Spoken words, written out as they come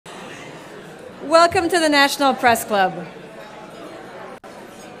Welcome to the National Press Club.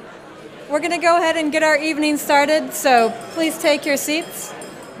 We're going to go ahead and get our evening started, so please take your seats.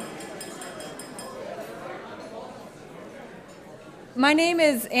 My name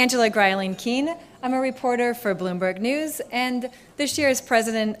is Angela Greiling-Keene. I'm a reporter for Bloomberg News and this year's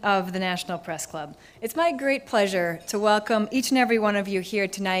president of the National Press Club. It's my great pleasure to welcome each and every one of you here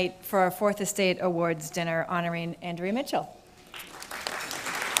tonight for our Fourth Estate Awards dinner honoring Andrea Mitchell.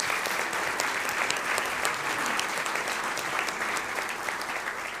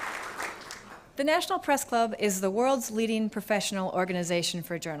 The National Press Club is the world's leading professional organization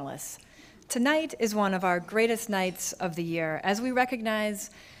for journalists. Tonight is one of our greatest nights of the year as we recognize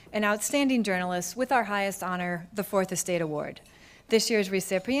an outstanding journalist with our highest honor, the Fourth Estate Award. This year's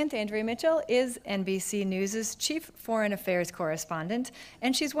recipient, Andrea Mitchell, is NBC News' chief foreign affairs correspondent,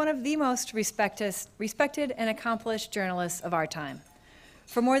 and she's one of the most respected and accomplished journalists of our time.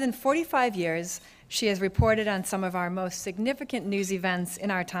 For more than 45 years, she has reported on some of our most significant news events in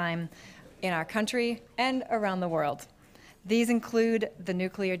our time, in our country, and around the world. These include the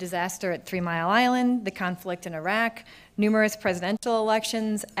nuclear disaster at 3 Mile Island, the conflict in Iraq, numerous presidential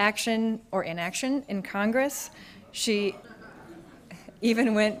elections, action or inaction in Congress. She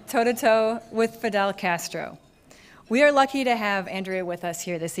even went toe-to-toe with Fidel Castro. We are lucky to have Andrea with us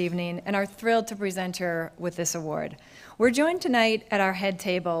here this evening and are thrilled to present her with this award. We're joined tonight at our head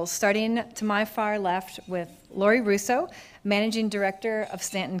table, starting to my far left with Lori Russo, Managing Director of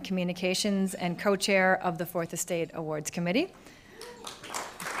Stanton Communications and co-chair of the Fourth Estate Awards Committee.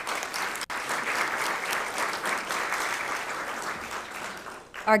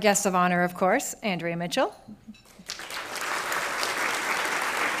 Our guest of honor, of course, Andrea Mitchell.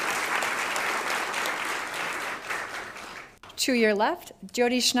 To your left,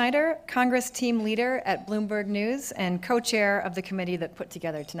 Jody Schneider, Congress team leader at Bloomberg News and co-chair of the committee that put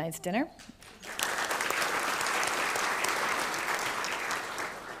together tonight's dinner.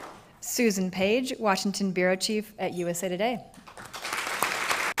 Susan Page, Washington bureau chief at USA Today.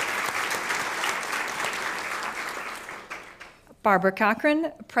 Barbara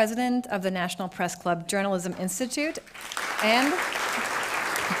Cochran, president of the National Press Club Journalism Institute, and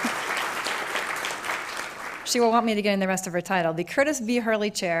she will want me to get in the rest of her title, the Curtis B.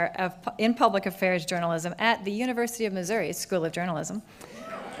 Hurley Chair in Public Affairs Journalism at the University of Missouri School of Journalism.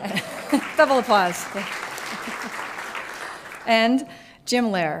 Double applause. And Jim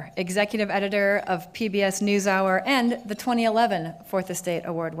Lehrer, executive editor of PBS NewsHour and the 2011 Fourth Estate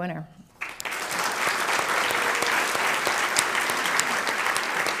Award winner.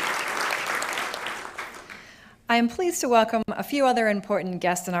 I am pleased to welcome a few other important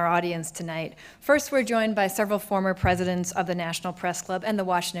guests in our audience tonight. First, we're joined by several former presidents of the National Press Club and the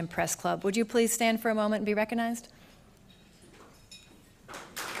Washington Press Club. Would you please stand for a moment and be recognized?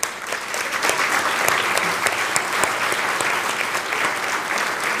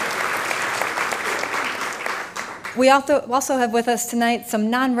 We also have with us tonight some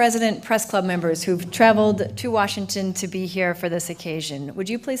non-resident press club members who've traveled to Washington to be here for this occasion. Would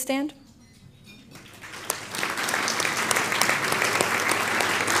you please stand?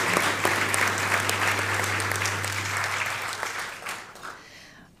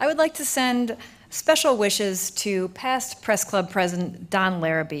 I would like to send special wishes to past Press Club President Don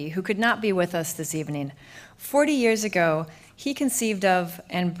Larrabee, who could not be with us this evening. 40 years ago, he conceived of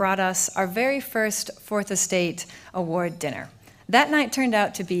and brought us our very first Fourth Estate Award dinner. That night turned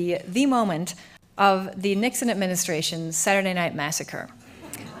out to be the moment of the Nixon administration's Saturday Night Massacre.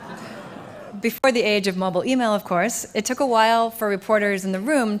 Before the age of mobile email, of course, it took a while for reporters in the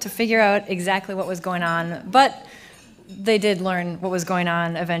room to figure out exactly what was going on, but they did learn what was going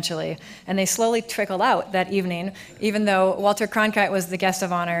on eventually, and they slowly trickled out that evening, even though Walter Cronkite was the guest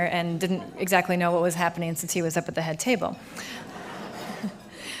of honor and didn't exactly know what was happening since he was up at the head table.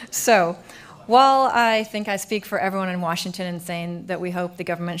 So, while I think I speak for everyone in Washington in saying that we hope the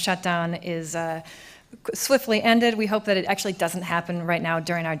government shutdown is swiftly ended, we hope that it actually doesn't happen right now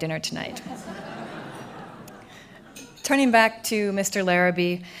during our dinner tonight. Turning back to Mr.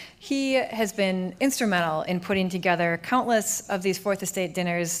 Larrabee, he has been instrumental in putting together countless of these Fourth Estate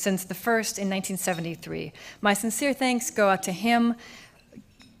dinners since the first in 1973. My sincere thanks go out to him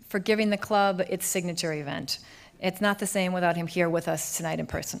for giving the club its signature event. It's not the same without him here with us tonight in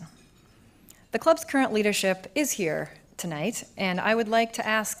person. The club's current leadership is here tonight, and I would like to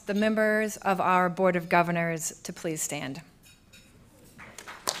ask the members of our Board of Governors to please stand.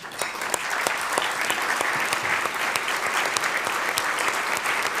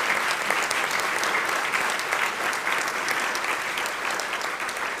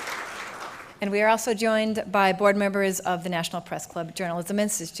 And we are also joined by board members of the National Press Club Journalism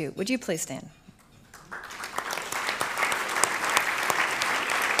Institute. Would you please stand?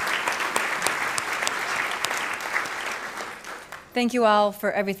 Thank you all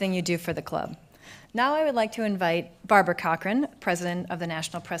for everything you do for the club. Now I would like to invite Barbara Cochran, President of the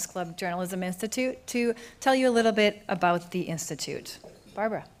National Press Club Journalism Institute, to tell you a little bit about the Institute.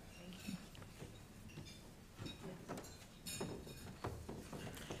 Barbara.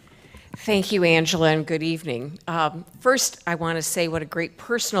 Thank you, Angela, and good evening. First, I want to say what a great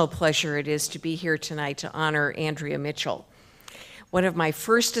personal pleasure it is to be here tonight to honor Andrea Mitchell. One of my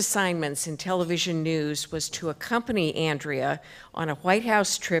first assignments in television news was to accompany Andrea on a White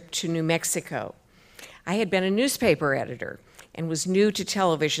House trip to New Mexico. I had been a newspaper editor and was new to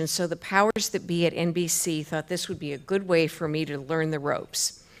television, so the powers that be at NBC thought this would be a good way for me to learn the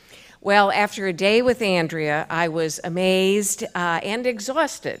ropes. Well, after a day with Andrea, I was amazed and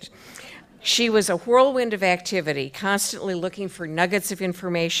exhausted. She was a whirlwind of activity, constantly looking for nuggets of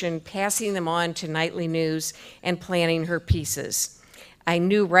information, passing them on to nightly news, and planning her pieces. I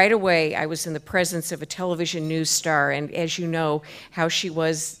knew right away I was in the presence of a television news star, and as you know, how she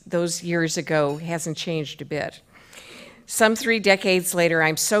was those years ago hasn't changed a bit. Some 3 decades later,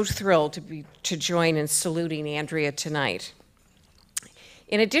 I'm so thrilled to join in saluting Andrea tonight.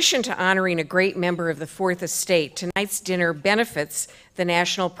 In addition to honoring a great member of the Fourth Estate, tonight's dinner benefits the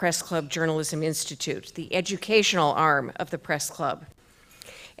National Press Club Journalism Institute, the educational arm of the Press Club.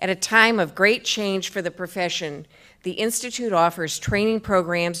 At a time of great change for the profession, the Institute offers training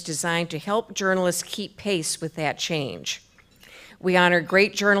programs designed to help journalists keep pace with that change. We honor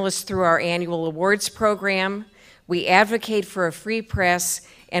great journalists through our annual awards program, we advocate for a free press,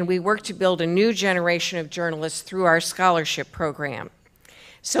 and we work to build a new generation of journalists through our scholarship program.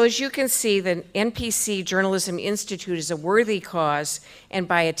 So as you can see, the NPC Journalism Institute is a worthy cause, and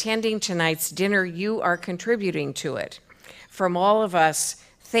by attending tonight's dinner, you are contributing to it. From all of us,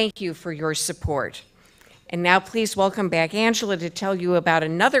 thank you for your support. And now please welcome back Angela to tell you about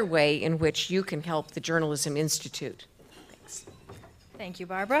another way in which you can help the Journalism Institute. Thanks. Thank you,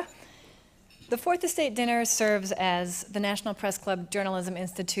 Barbara. The Fourth Estate Dinner serves as the National Press Club Journalism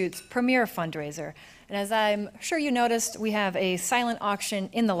Institute's premier fundraiser. And as I'm sure you noticed, we have a silent auction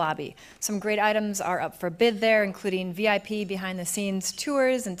in the lobby. Some great items are up for bid there, including VIP behind-the-scenes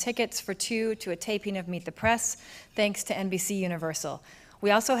tours and tickets for 2 to a taping of Meet the Press, thanks to NBC Universal.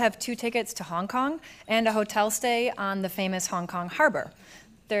 We also have 2 tickets to Hong Kong and a hotel stay on the famous Hong Kong harbor.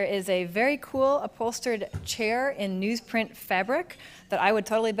 There is a very cool upholstered chair in newsprint fabric that I would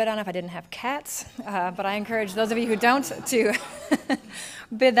totally bid on if I didn't have cats, but I encourage those of you who don't to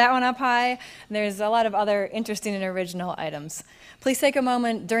bid that one up high. There's a lot of other interesting and original items. Please take a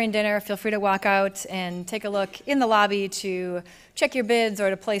moment during dinner, feel free to walk out and take a look in the lobby to check your bids or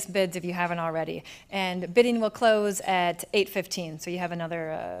to place bids if you haven't already. And bidding will close at 8:15, so you have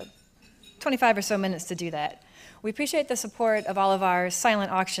another 25 or so minutes to do that. We appreciate the support of all of our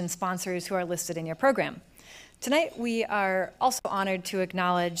silent auction sponsors who are listed in your program. Tonight, we are also honored to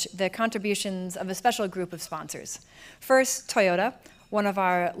acknowledge the contributions of a special group of sponsors. First, Toyota, one of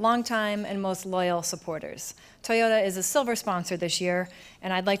our longtime and most loyal supporters. Toyota is a silver sponsor this year,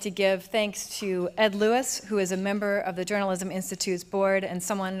 and I'd like to give thanks to Ed Lewis, who is a member of the Journalism Institute's board and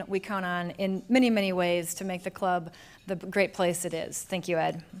someone we count on in many, many ways to make the club the great place it is. Thank you,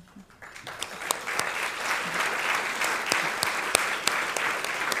 Ed.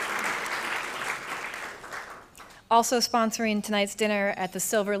 Also sponsoring tonight's dinner at the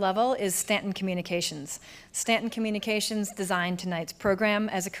silver level is Stanton Communications. Stanton Communications designed tonight's program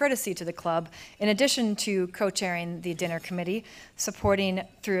as a courtesy to the club, in addition to co-chairing the dinner committee, supporting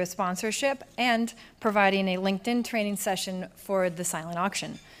through a sponsorship, and providing a LinkedIn training session for the silent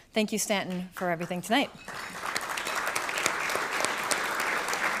auction. Thank you, Stanton, for everything tonight.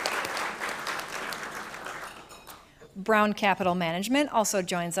 Brown Capital Management also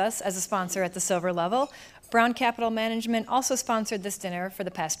joins us as a sponsor at the silver level. Brown Capital Management also sponsored this dinner for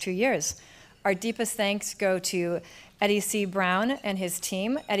the past 2 years. Our deepest thanks go to Eddie C. Brown and his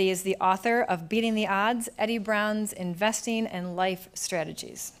team. Eddie is the author of Beating the Odds, Eddie Brown's Investing and Life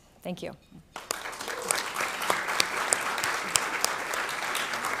Strategies. Thank you.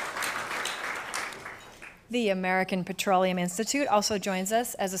 The American Petroleum Institute also joins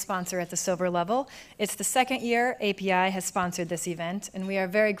us as a sponsor at the silver level. It's the 2nd year API has sponsored this event, and we are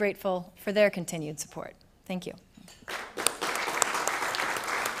very grateful for their continued support. Thank you.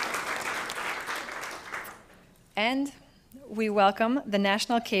 And we welcome the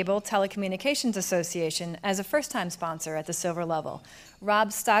National Cable Telecommunications Association as a first-time sponsor at the silver level.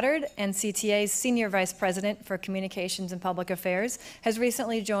 Rob Stoddard, NCTA's Senior Vice President for Communications and Public Affairs, has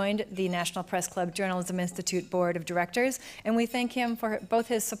recently joined the National Press Club Journalism Institute Board of Directors, and we thank him for both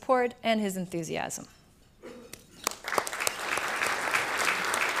his support and his enthusiasm.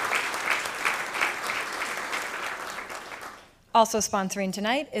 Also sponsoring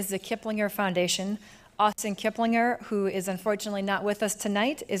tonight is the Kiplinger Foundation. Austin Kiplinger, who is unfortunately not with us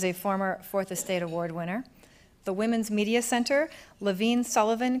tonight, is a former Fourth Estate Award winner. The Women's Media Center, Levine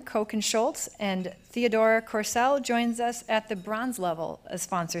Sullivan, Koch and Schultz, and Theodora Corsell joins us at the bronze level as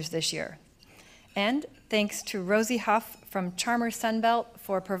sponsors this year. And thanks to Rosie Huff from Charmer Sunbelt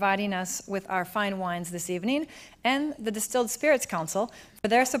for providing us with our fine wines this evening, and the Distilled Spirits Council for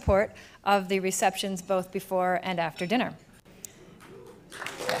their support of the receptions both before and after dinner.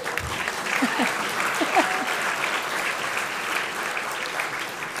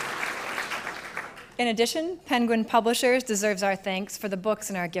 In addition, Penguin Publishers deserves our thanks for the books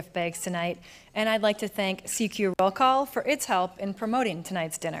in our gift bags tonight, and I'd like to thank CQ Roll Call for its help in promoting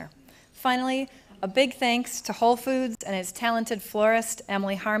tonight's dinner. Finally, a big thanks to Whole Foods and its talented florist,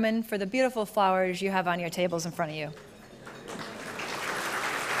 Emily Harmon, for the beautiful flowers you have on your tables in front of you.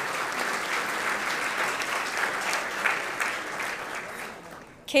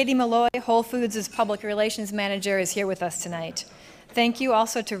 Katie Malloy, Whole Foods' Public Relations Manager, is here with us tonight. Thank you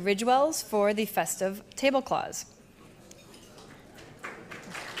also to Ridgewell's for the festive tablecloths.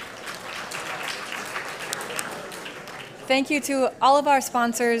 Thank you to all of our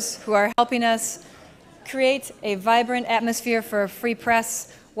sponsors who are helping us create a vibrant atmosphere for free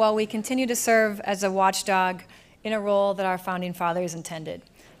press while we continue to serve as a watchdog in a role that our founding fathers intended.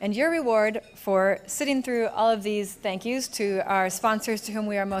 And your reward for sitting through all of these thank yous to our sponsors to whom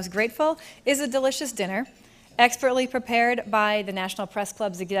we are most grateful is a delicious dinner, expertly prepared by the National Press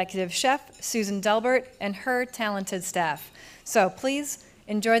Club's executive chef, Susan Delbert, and her talented staff. So please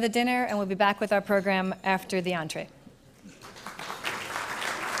enjoy the dinner, and we'll be back with our program after the entree.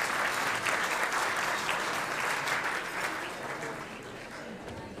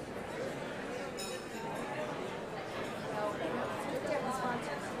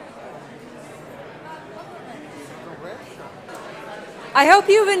 I hope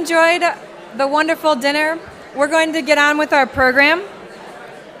you've enjoyed the wonderful dinner. We're going to get on with our program.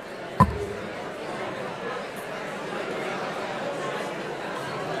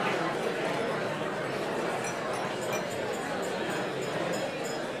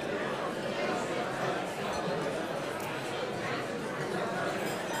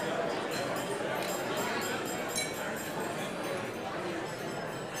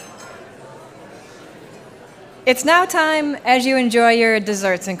 It's now time, as you enjoy your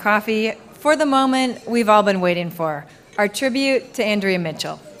desserts and coffee, for the moment we've all been waiting for, our tribute to Andrea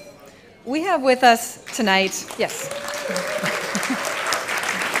Mitchell. We have with us tonight, yes.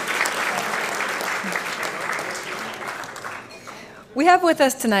 We have with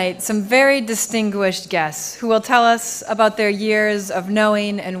us tonight some very distinguished guests who will tell us about their years of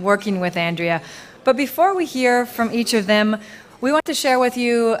knowing and working with Andrea. But before we hear from each of them, we want to share with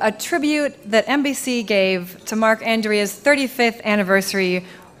you a tribute that NBC gave to mark Andrea's 35th anniversary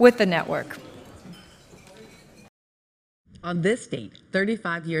with the network. On this date,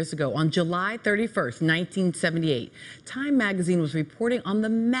 35 years ago, on July 31st, 1978, Time magazine was reporting on the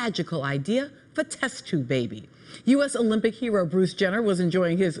magical idea of a test tube baby. U.S. Olympic hero Bruce Jenner was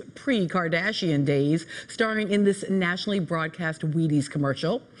enjoying his pre-Kardashian days, starring in this nationally broadcast Wheaties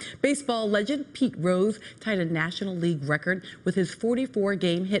commercial. Baseball legend Pete Rose tied a National League record with his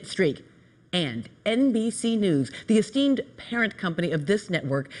 44-game hit streak. And NBC News, the esteemed parent company of this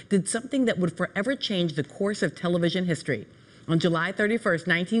network, did something that would forever change the course of television history. On July 31st,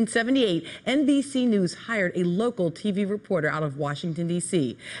 1978, NBC News hired a local TV reporter out of Washington,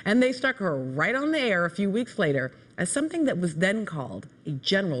 D.C., and they stuck her right on the air a few weeks later as something that was then called a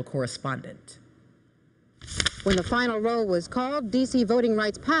general correspondent. When the final roll was called, D.C. voting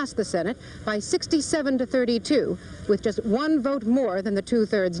rights passed the Senate by 67 to 32, with just one vote more than the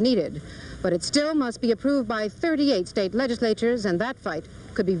two-thirds needed. But it still must be approved by 38 state legislatures, and that fight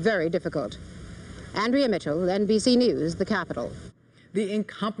could be very difficult. Andrea Mitchell, NBC News, the Capitol. The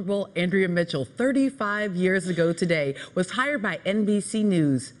incomparable Andrea Mitchell, 35 years ago today, was hired by NBC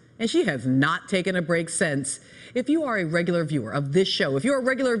News, and she has not taken a break since. If you are a regular viewer of this show, if you're a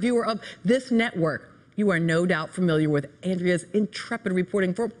regular viewer of this network, you are no doubt familiar with Andrea's intrepid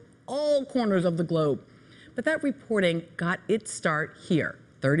reporting from all corners of the globe. But that reporting got its start here,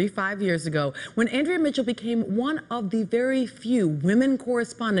 35 years ago, when Andrea Mitchell became one of the very few women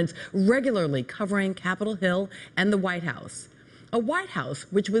correspondents regularly covering Capitol Hill and the White House. A White House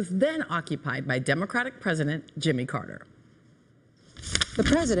which was then occupied by Democratic President Jimmy Carter. The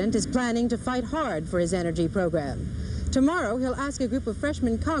president is planning to fight hard for his energy program. Tomorrow, he'll ask a group of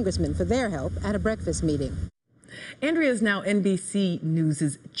freshman congressmen for their help at a breakfast meeting. Andrea is now NBC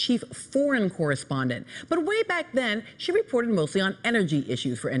News' chief foreign correspondent. But way back then, she reported mostly on energy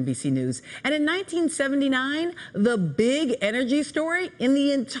issues for NBC News. And in 1979, the big energy story in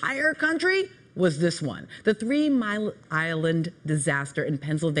the entire country was this one, the 3 Mile Island disaster in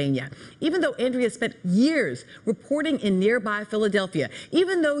Pennsylvania. Even though Andrea spent years reporting in nearby Philadelphia,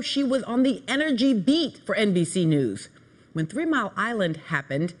 even though she was on the energy beat for NBC News. When 3 Mile Island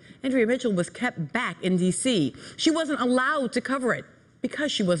happened, Andrea Mitchell was kept back in D.C. She wasn't allowed to cover it because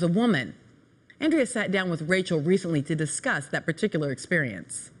she was a woman. Andrea sat down with Rachel recently to discuss that particular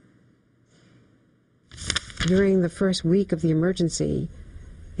experience. During the first week of the emergency,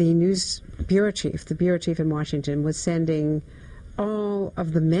 the news bureau chief in Washington, was sending all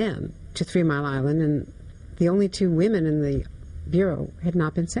of the men to 3 Mile Island, and the only 2 women in the bureau had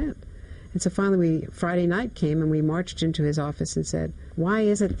not been sent. And so finally, Friday night came, and we marched into his office and said, why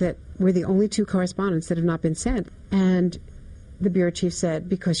is it that we're the only 2 correspondents that have not been sent? And the bureau chief said,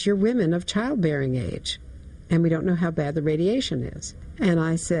 because you're women of childbearing age, and we don't know how bad the radiation is. And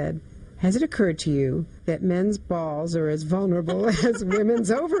I said, has it occurred to you that men's balls are as vulnerable as women's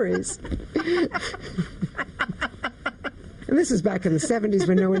ovaries? And this is back in the 70s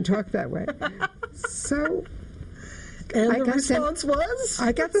when no one talked that way. So, and the response was?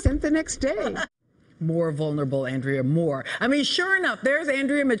 I got sent the next day. More vulnerable, Andrea, more. I mean, sure enough, there's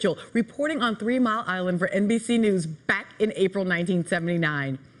Andrea Mitchell reporting on 3 Mile Island for NBC News back in April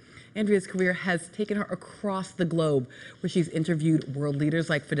 1979. Andrea's career has taken her across the globe, where she's interviewed world leaders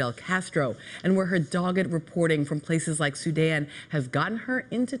like Fidel Castro, and where her dogged reporting from places like Sudan has gotten her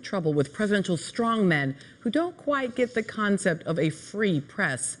into trouble with presidential strongmen who don't quite get the concept of a free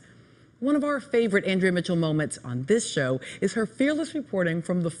press. One of our favorite Andrea Mitchell moments on this show is her fearless reporting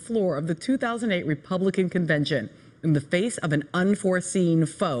from the floor of the 2008 Republican convention in the face of an unforeseen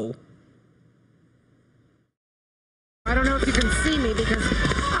foe. I don't know if you can see me because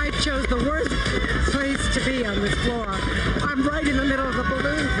I chose the worst place to be on this floor. I'm right in the middle of the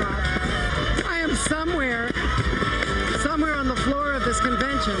balloon drop. I am somewhere on the floor of this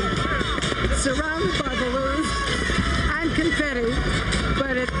convention, surrounded by balloons and confetti,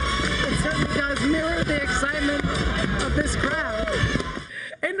 but it certainly does mirror the excitement of this crowd.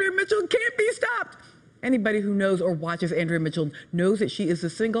 Andrea Mitchell can't be stopped. Anybody who knows or watches Andrea Mitchell knows that she is the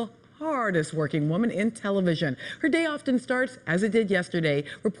single hardest working woman in television. Her day often starts, as it did yesterday,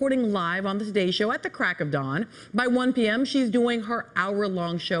 reporting live on the Today Show at the crack of dawn. By 1 p.m., she's doing her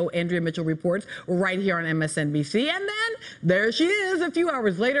hour-long show, Andrea Mitchell Reports, right here on MSNBC. And then there she is a few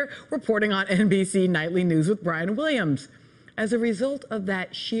hours later, reporting on NBC Nightly News with Brian Williams. As a result of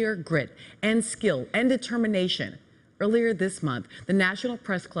that sheer grit and skill and determination, earlier this month, the National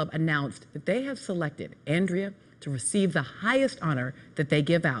Press Club announced that they have selected Andrea to receive the highest honor that they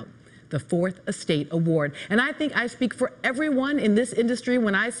give out, the Fourth Estate Award. And I think I speak for everyone in this industry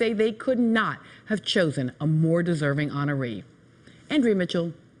when I say they could not have chosen a more deserving honoree. Andrea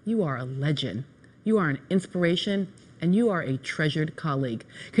Mitchell, you are a legend. You are an inspiration, and you are a treasured colleague.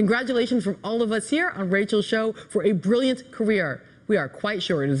 Congratulations from all of us here on Rachel's show for a brilliant career. We are quite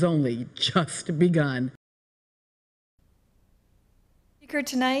sure it has only just begun. Speaker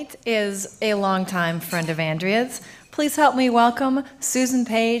tonight is a longtime friend of Andrea's. Please help me welcome Susan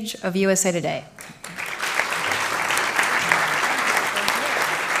Page of USA Today.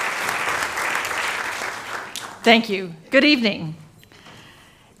 Thank you. Good evening.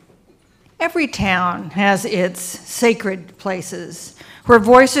 Every town has its sacred places where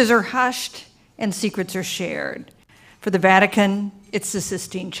voices are hushed and secrets are shared. For the Vatican, it's the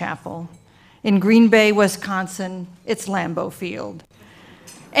Sistine Chapel. In Green Bay, Wisconsin, it's Lambeau Field.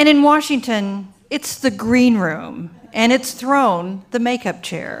 And in Washington, it's the green room, and its throne, the makeup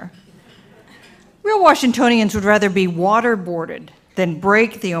chair. Real Washingtonians would rather be waterboarded than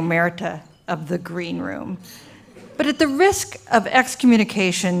break the omerta of the green room. But at the risk of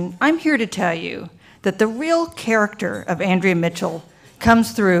excommunication, I'm here to tell you that the real character of Andrea Mitchell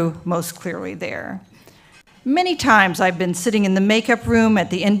comes through most clearly there. Many times I've been sitting in the makeup room at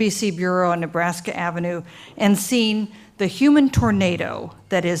the NBC Bureau on Nebraska Avenue and seen the human tornado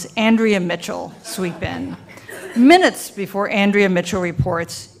that is Andrea Mitchell sweep in, minutes before Andrea Mitchell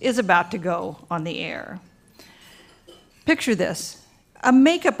Reports is about to go on the air. Picture this. A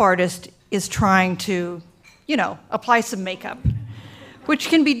makeup artist is trying to, apply some makeup, which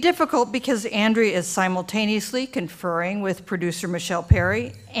can be difficult because Andrea is simultaneously conferring with producer Michelle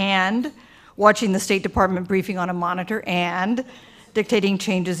Perry and watching the State Department briefing on a monitor and dictating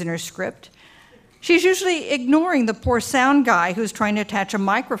changes in her script. She's usually ignoring the poor sound guy who's trying to attach a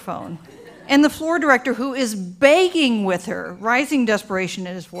microphone and the floor director who is begging with her, rising desperation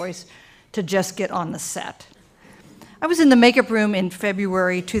in his voice, to just get on the set. I was in the makeup room in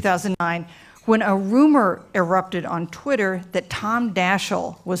February 2009 when a rumor erupted on Twitter that Tom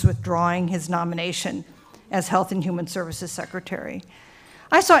Daschle was withdrawing his nomination as Health and Human Services Secretary.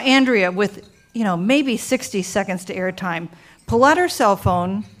 I saw Andrea with, maybe 60 seconds to airtime, pull out her cell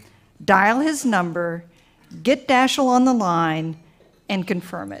phone, dial his number, get Daschle on the line, and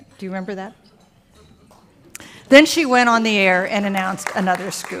confirm it. Do you remember that? Then she went on the air and announced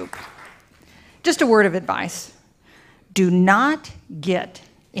another scoop. Just a word of advice. Do not get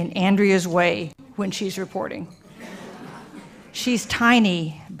in Andrea's way when she's reporting. She's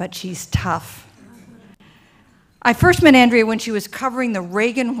tiny, but she's tough. I first met Andrea when she was covering the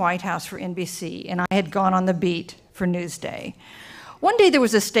Reagan White House for NBC, and I had gone on the beat for Newsday. One day there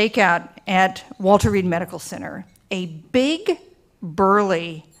was a stakeout at Walter Reed Medical Center. A big,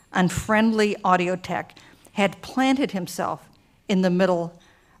 burly, unfriendly audio tech had planted himself in the middle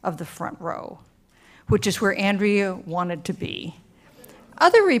of the front row, which is where Andrea wanted to be.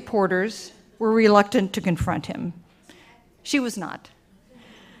 Other reporters were reluctant to confront him. She was not.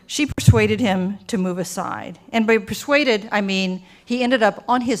 She persuaded him to move aside. And by persuaded, I mean he ended up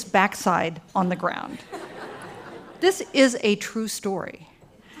on his backside on the ground. This is a true story.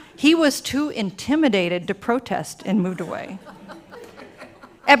 He was too intimidated to protest and moved away.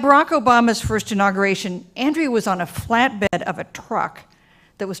 At Barack Obama's first inauguration, Andrea was on a flatbed of a truck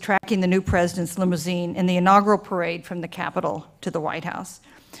that was tracking the new president's limousine in the inaugural parade from the Capitol to the White House.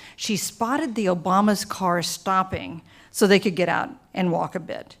 She spotted the Obama's car stopping so they could get out and walk a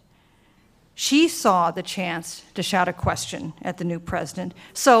bit. She saw the chance to shout a question at the new president.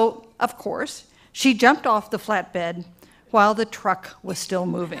 So, of course, she jumped off the flatbed while the truck was still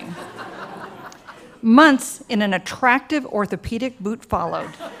moving. Months in an attractive orthopedic boot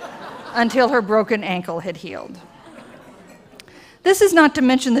followed until her broken ankle had healed. This is not to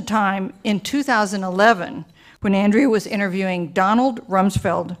mention the time in 2011 when Andrea was interviewing Donald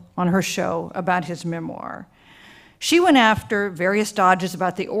Rumsfeld on her show about his memoir. She went after various dodges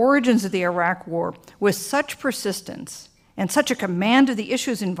about the origins of the Iraq War with such persistence and such a command of the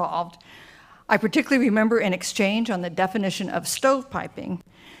issues involved. I particularly remember an exchange on the definition of stovepiping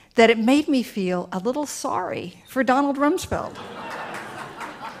that it made me feel a little sorry for Donald Rumsfeld.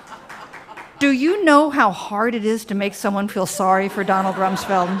 Do you know how hard it is to make someone feel sorry for Donald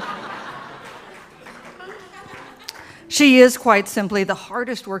Rumsfeld? She is quite simply the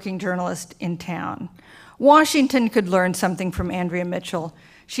hardest working journalist in town. Washington could learn something from Andrea Mitchell.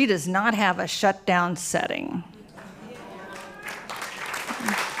 She does not have a shutdown setting.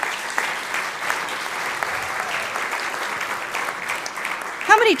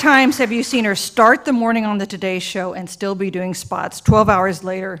 How many times have you seen her start the morning on the Today Show and still be doing spots 12 hours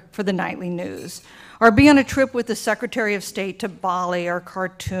later for the nightly news? Or be on a trip with the Secretary of State to Bali or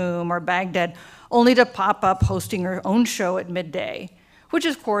Khartoum or Baghdad, only to pop up hosting her own show at midday, which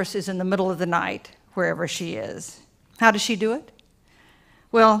of course is in the middle of the night, wherever she is. How does she do it?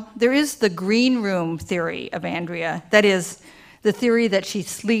 Well, there is the green room theory of Andrea. That is, the theory that she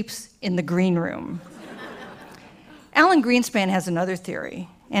sleeps in the green room. Alan Greenspan has another theory,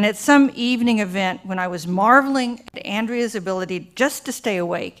 and at some evening event when I was marveling at Andrea's ability just to stay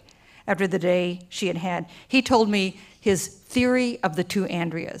awake after the day she had had, he told me his theory of the two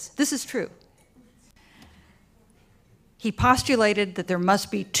Andreas. This is true. He postulated that there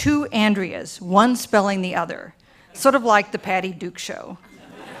must be two Andreas, one spelling the other, sort of like the Patty Duke show.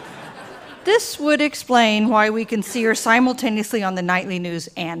 This would explain why we can see her simultaneously on the nightly news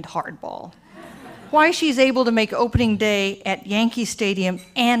and Hardball. Why she's able to make opening day at Yankee Stadium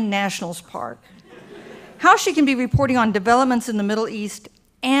and Nationals Park. How she can be reporting on developments in the Middle East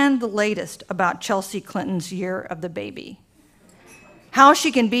and the latest about Chelsea Clinton's year of the baby. How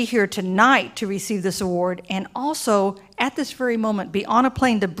she can be here tonight to receive this award and also, at this very moment, be on a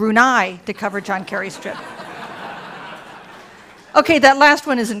plane to Brunei to cover John Kerry's trip. Okay, that last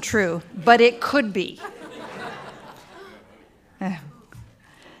one isn't true, but it could be.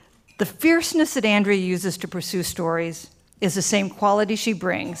 The fierceness that Andrea uses to pursue stories is the same quality she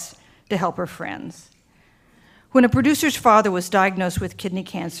brings to help her friends. When a producer's father was diagnosed with kidney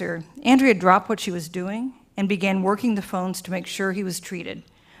cancer, Andrea dropped what she was doing and began working the phones to make sure he was treated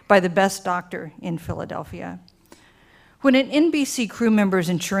by the best doctor in Philadelphia. When an NBC crew member's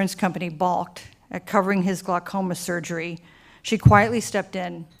insurance company balked at covering his glaucoma surgery, she quietly stepped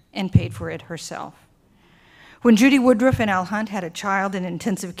in and paid for it herself. When Judy Woodruff and Al Hunt had a child in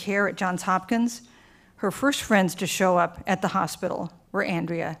intensive care at Johns Hopkins, her first friends to show up at the hospital were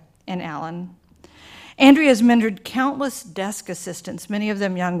Andrea and Alan. Andrea has mentored countless desk assistants, many of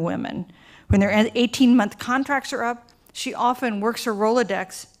them young women. When their 18-month contracts are up, she often works her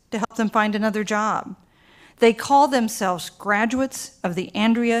Rolodex to help them find another job. They call themselves graduates of the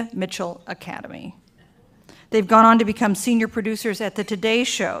Andrea Mitchell Academy. They've gone on to become senior producers at the Today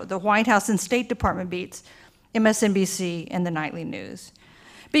Show, the White House and State Department beats, MSNBC, and the Nightly News.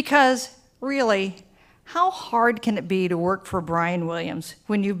 Because, really, how hard can it be to work for Brian Williams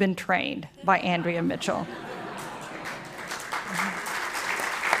when you've been trained by Andrea Mitchell?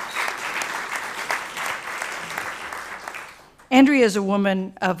 Andrea is a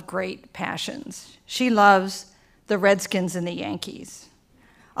woman of great passions. She loves the Redskins and the Yankees,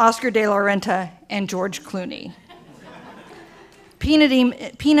 Oscar de la Renta and George Clooney,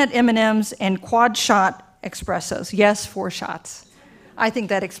 peanut M&Ms and quad-shot espressos. Yes, 4 shots. I think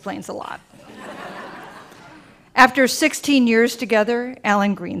that explains a lot. After 16 years together,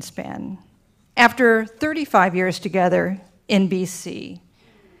 Alan Greenspan. After 35 years together, NBC.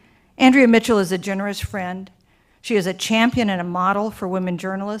 Andrea Mitchell is a generous friend. She is a champion and a model for women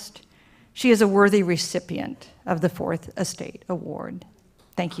journalists. She is a worthy recipient of the Fourth Estate Award.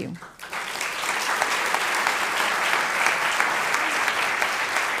 Thank you.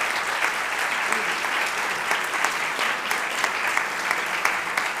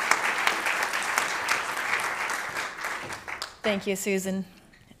 Thank you, Susan.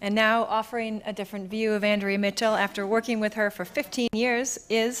 And now, offering a different view of Andrea Mitchell after working with her for 15 years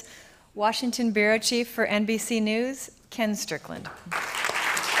is Washington Bureau Chief for NBC News, Ken Strickland.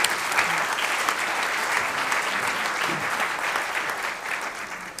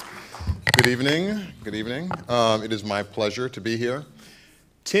 Good evening. Good evening. It is my pleasure to be here.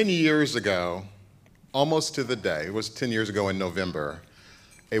 10 years ago, almost to the day, it was 10 years ago in November,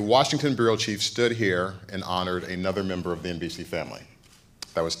 a Washington Bureau Chief stood here and honored another member of the NBC family.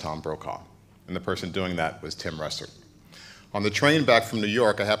 That was Tom Brokaw. And the person doing that was Tim Russert. On the train back from New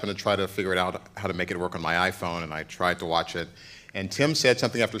York, I happened to try to figure out how to make it work on my iPhone, and I tried to watch it. And Tim said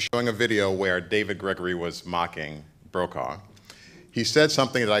something after showing a video where David Gregory was mocking Brokaw. He said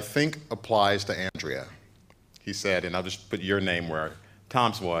something that I think applies to Andrea. He said, and I'll just put your name where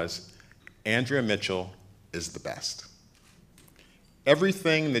Tom's was, Andrea Mitchell is the best.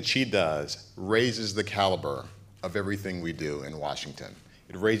 Everything that she does raises the caliber of everything we do in Washington.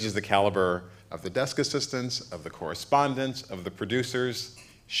 It raises the caliber of the desk assistants, of the correspondents, of the producers.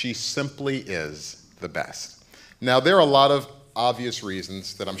 She simply is the best. Now, there are a lot of obvious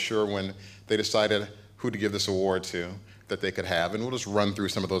reasons that I'm sure when they decided who to give this award to, that they could have, and we'll just run through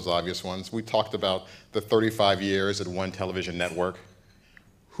some of those obvious ones. We talked about the 35 years at one television network.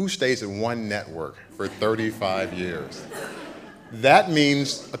 Who stays at one network for 35 years? That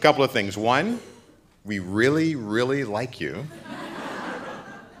means a couple of things. One, we really, really like you.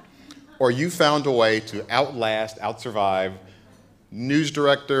 Or you found a way to outlast, outsurvive news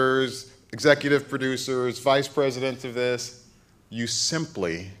directors, executive producers, vice presidents of this. You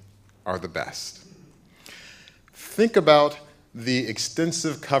simply are the best. Think about the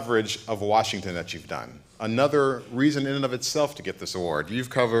extensive coverage of Washington that you've done. Another reason in and of itself to get this award. You've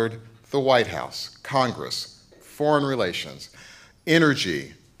covered the White House, Congress, foreign relations,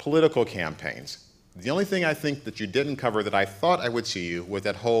 energy, political campaigns. The only thing I think that you didn't cover that I thought I would see you was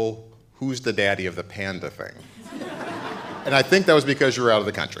that whole who's the daddy of the panda thing. And I think that was because you were out of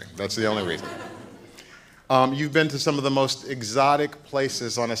the country. That's the only reason. You've been to some of the most exotic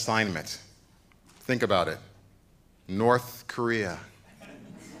places on assignment. Think about it. North Korea,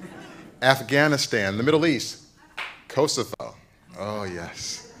 Afghanistan, the Middle East, Kosovo, oh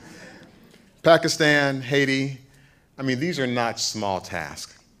yes, Pakistan, Haiti. I mean, these are not small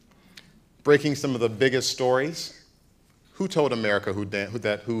tasks. Breaking some of the biggest stories. Who told America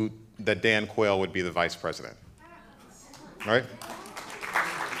that Dan Quayle would be the vice president? Right?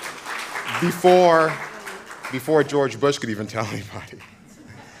 Before George Bush could even tell anybody.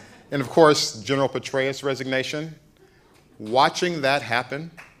 And of course, General Petraeus' resignation. Watching that happen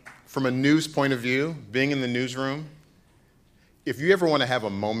from a news point of view, being in the newsroom, if you ever want to have a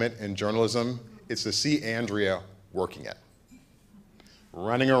moment in journalism, it's to see Andrea working it.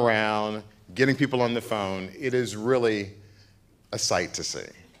 Running around, getting people on the phone, it is really a sight to see.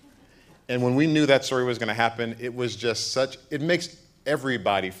 And when we knew that story was going to happen, it was just it makes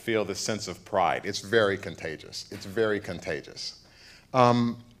everybody feel the sense of pride. It's very contagious. It's very contagious.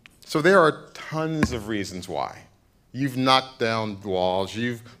 So there are tons of reasons why. You've knocked down walls,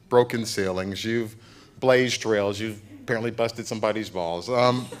 you've broken ceilings, you've blazed trails, you've apparently busted somebody's balls.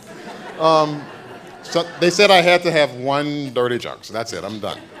 So they said I had to have one dirty joke, so that's it, I'm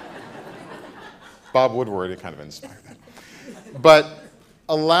done. Bob Woodward, it kind of inspired that. But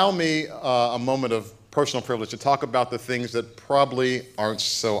allow me a moment of personal privilege to talk about the things that probably aren't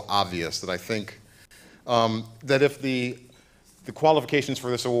so obvious, that I think that if the the qualifications for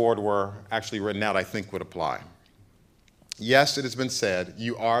this award were actually written out, I think would apply. Yes, it has been said,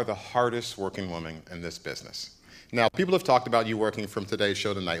 you are the hardest working woman in this business. Now, people have talked about you working from Today's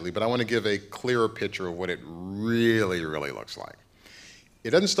Show to Nightly, but I want to give a clearer picture of what it really, really looks like.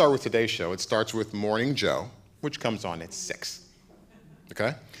 It doesn't start with Today's Show. It starts with Morning Joe, which comes on at 6,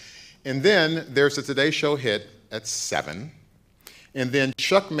 okay? And then there's a Today Show hit at 7, and then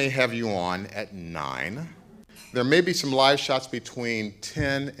Chuck may have you on at 9. There may be some live shots between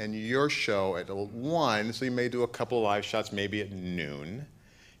 10 and your show at 1, so you may do a couple of live shots maybe at noon.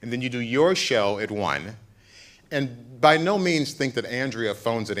 And then you do your show at 1. And by no means think that Andrea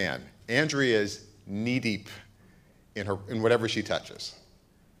phones it in. Andrea is knee-deep in whatever she touches.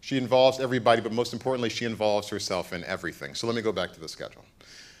 She involves everybody, but most importantly, she involves herself in everything. So let me go back to the schedule.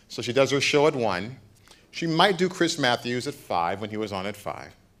 So she does her show at 1. She might do Chris Matthews at 5 when he was on at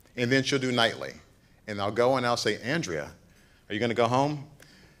 5. And then she'll do Nightly. And I'll go and I'll say, Andrea, are you going to go home?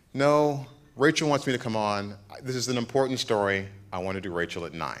 No, Rachel wants me to come on. This is an important story. I want to do Rachel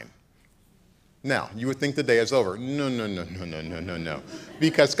at 9. Now, you would think the day is over. No, no, no, no, no, no, no, no.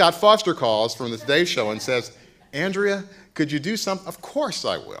 Because Scott Foster calls from the Today Show and says, Andrea, could you do something? Of course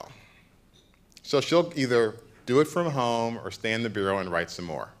I will. So she'll either do it from home or stay in the bureau and write some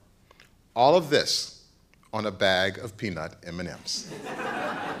more. All of this on a bag of peanut M&Ms.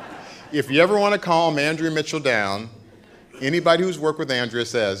 If you ever want to calm Andrea Mitchell down, anybody who's worked with Andrea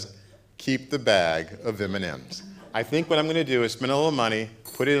says, keep the bag of M&Ms. I think what I'm going to do is spend a little money,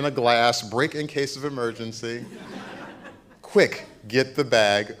 put it in a glass, break in case of emergency. Quick, get the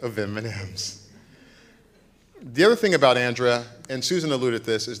bag of M&Ms. The other thing about Andrea, and Susan alluded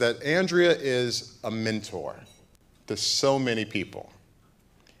to this, is that Andrea is a mentor to so many people.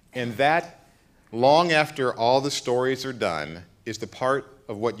 And that, long after all the stories are done, is the part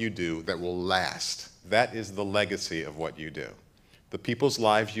of what you do that will last. That is the legacy of what you do. The people's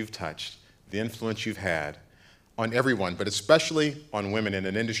lives you've touched, the influence you've had on everyone, but especially on women in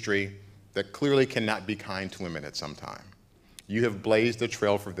an industry that clearly cannot be kind to women at some time. You have blazed a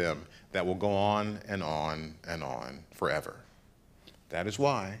trail for them that will go on and on and on forever. That is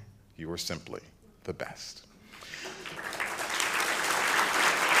why you are simply the best.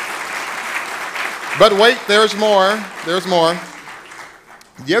 But wait, there's more. There's more.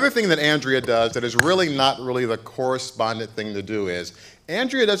 The other thing that Andrea does that is really not really the correspondent thing to do is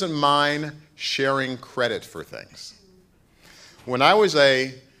Andrea doesn't mind sharing credit for things. When I was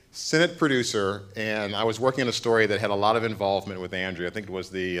a Senate producer and I was working on a story that had a lot of involvement with Andrea, I think it was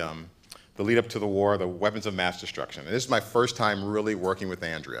the lead up to the war, the weapons of mass destruction. And this is my first time really working with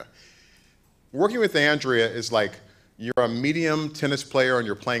Andrea. Working with Andrea is like you're a medium tennis player and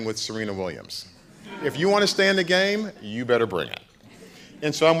you're playing with Serena Williams. If you want to stay in the game, you better bring it.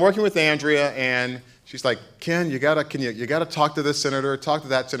 And so I'm working with Andrea, and she's like, Ken, you gotta talk to this senator, talk to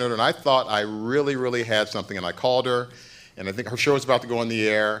that senator. And I thought I really, really had something, and I called her, and I think her show was about to go on the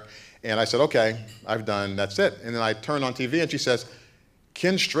air, and I said, okay, I've done, that's it. And then I turned on TV, and she says,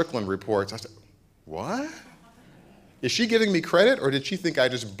 Ken Strickland reports. I said, what? Is she giving me credit, or did she think I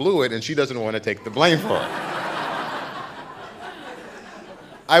just blew it, and she doesn't want to take the blame for it?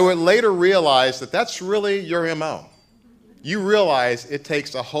 I would later realize that that's really your MO. You realize it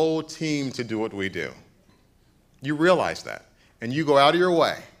takes a whole team to do what we do. You realize that. And you go out of your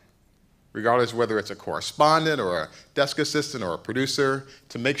way, regardless of whether it's a correspondent or a desk assistant or a producer,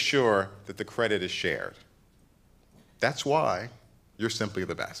 to make sure that the credit is shared. That's why you're simply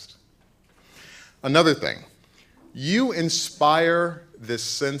the best. Another thing, you inspire this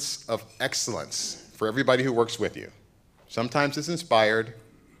sense of excellence for everybody who works with you. Sometimes it's inspired,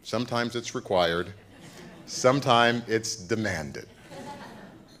 sometimes it's required, sometimes it's demanded.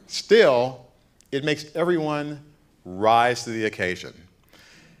 Still, it makes everyone rise to the occasion.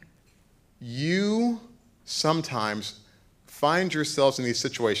 You sometimes find yourselves in these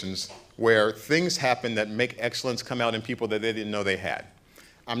situations where things happen that make excellence come out in people that they didn't know they had.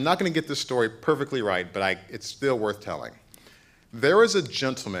 I'm not going to get this story perfectly right, but it's still worth telling. There was a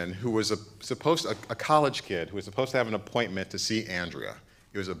gentleman who was a college kid who was supposed to have an appointment to see Andrea.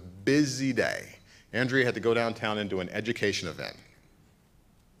 It was a busy day. Andrea had to go downtown and do an education event.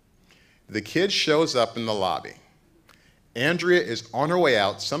 The kid shows up in the lobby. Andrea is on her way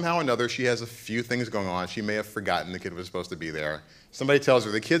out. Somehow or another, she has a few things going on. She may have forgotten the kid was supposed to be there. Somebody tells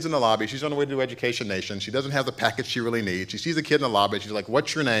her the kid's in the lobby. She's on her way to do Education Nation. She doesn't have the package she really needs. She sees the kid in the lobby. She's like,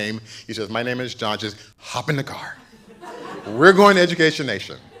 what's your name? He says, my name is John. She says, hop in the car. We're going to Education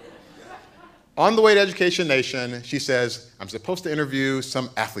Nation. On the way to Education Nation, she says, I'm supposed to interview some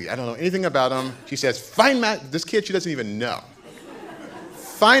athlete. I don't know anything about him. She says, find this kid she doesn't even know.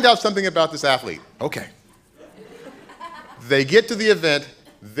 Find out something about this athlete. Okay. They get to the event,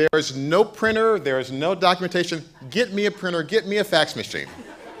 there's no printer, there's no documentation. Get me a printer, get me a fax machine.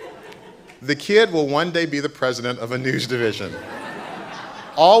 The kid will one day be the president of a news division.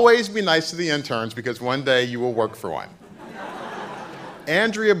 Always be nice to the interns because one day you will work for one.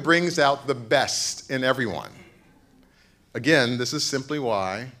 Andrea brings out the best in everyone. Again, this is simply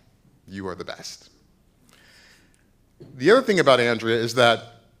why you are the best. The other thing about Andrea is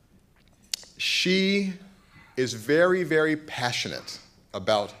that she is very, very passionate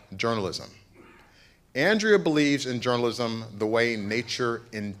about journalism. Andrea believes in journalism the way nature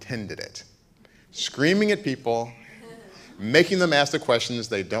intended it, screaming at people, making them ask the questions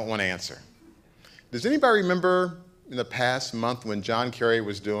they don't want to answer. Does anybody remember in the past month when John Kerry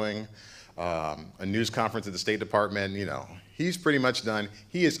was doing a news conference at the State Department? You know, he's pretty much done.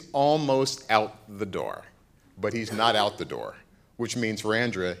 He is almost out the door, but he's not out the door, which means for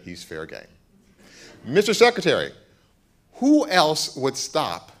Andrea, he's fair game. Mr. Secretary, who else would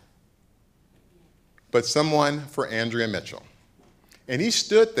stop but someone for Andrea Mitchell? And he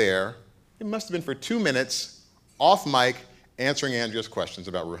stood there, it must have been for 2 minutes, off mic, answering Andrea's questions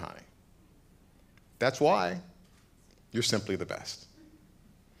about Rouhani. That's why you're simply the best.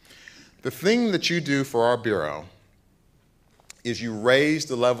 The thing that you do for our Bureau is you raise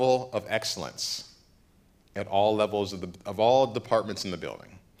the level of excellence at all levels of all departments in the building.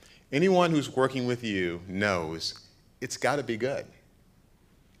 Anyone who's working with you knows it's got to be good.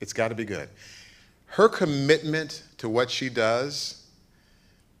 It's got to be good. Her commitment to what she does,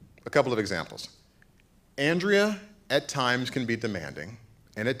 a couple of examples. Andrea at times can be demanding,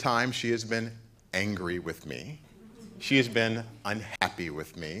 and at times she has been angry with me. She has been unhappy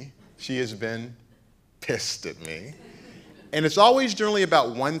with me. She has been pissed at me. And it's always generally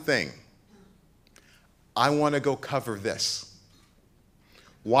about one thing. I want to go cover this.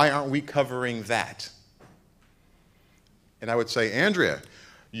 Why aren't we covering that? And I would say, Andrea,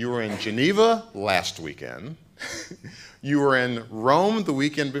 you were in Geneva last weekend. You were in Rome the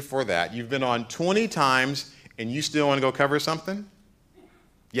weekend before that. You've been on 20 times, and you still want to go cover something?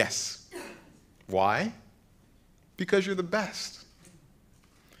 Yes. Why? Because you're the best.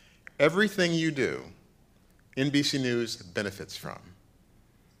 Everything you do, NBC News benefits from.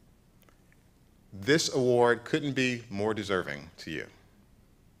 This award couldn't be more deserving to you.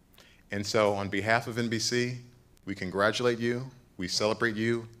 And so on behalf of NBC, we congratulate you, we celebrate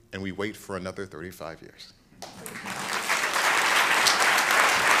you, and we wait for another 35 years.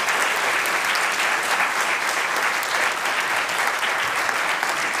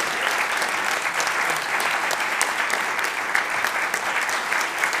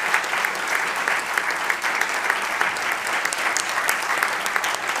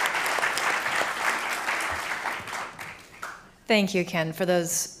 Thank you, Ken, for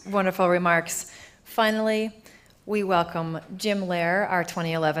those wonderful remarks. Finally, we welcome Jim Lehrer, our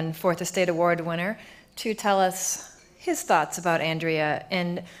 2011 Fourth Estate Award winner, to tell us his thoughts about Andrea.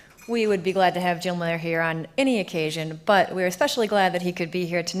 And we would be glad to have Jim Lehrer here on any occasion, but we're especially glad that he could be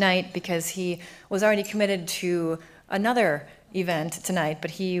here tonight because he was already committed to another event tonight,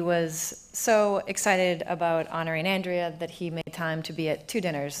 but he was so excited about honoring Andrea that he made time to be at 2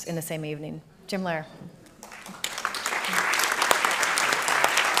 dinners in the same evening. Jim Lehrer.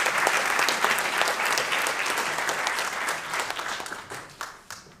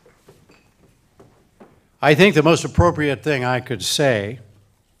 I think the most appropriate thing I could say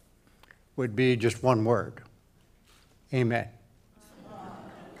would be just one word: amen.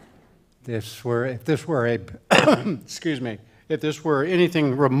 If this were excuse me, if this were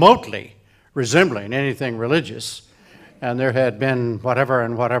anything remotely resembling anything religious, and there had been whatever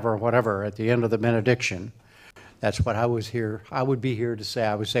and whatever at the end of the benediction, that's what I would be here to say.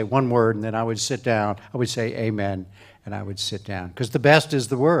 I would say one word, and then I would sit down. I would say amen, and I would sit down. Because the best is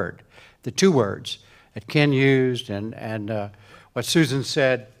the word, the 2 words that Ken used, and what Susan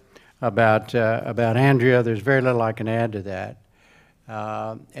said about Andrea. There's very little I can add to that.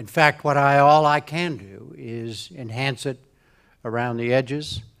 In fact, all I can do is enhance it around the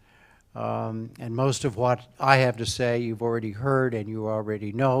edges. And most of what I have to say you've already heard and you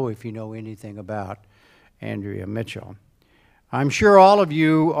already know if you know anything about Andrea Mitchell. I'm sure all of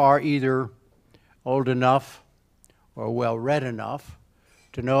you are either old enough or well-read enough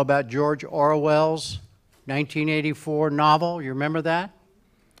to know about George Orwell's 1984 novel. You remember that?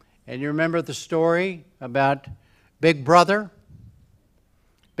 And you remember the story about Big Brother?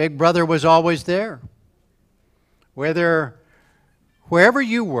 Big Brother was always there. Wherever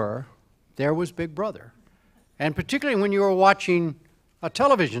you were, there was Big Brother. And particularly when you were watching a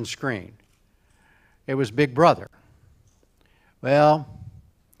television screen, it was Big Brother. Well,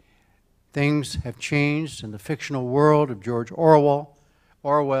 Things have changed in the fictional world of George Orwell.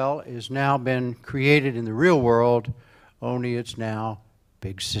 Orwell has now been created in the real world, only it's now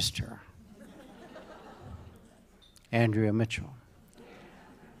Big Sister. Andrea Mitchell.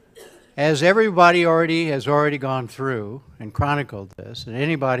 As everybody has already gone through and chronicled this, and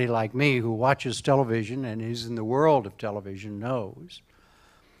anybody like me who watches television and is in the world of television knows,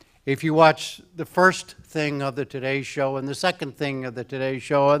 if you watch the first thing of the Today Show and the second thing of the Today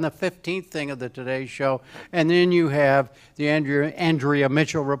Show and the 15th thing of the Today Show, and then you have the Andrea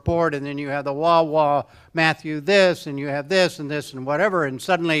Mitchell report, and then you have the Wah Matthew this, and you have this and whatever, and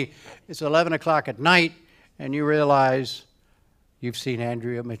suddenly it's 11 o'clock at night, and you realize you've seen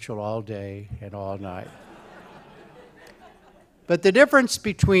Andrea Mitchell all day and all night. But the difference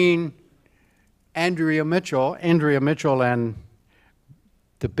between Andrea Mitchell and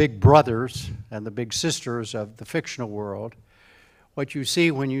the big brothers and the big sisters of the fictional world, what you see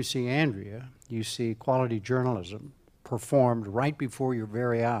when you see Andrea, you see quality journalism performed right before your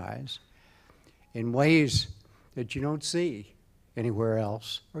very eyes in ways that you don't see anywhere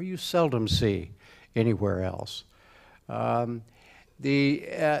else, or you seldom see anywhere else.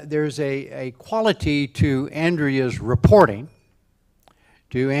 There's a quality to Andrea's reporting,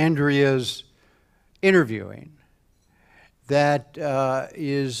 to Andrea's interviewing, that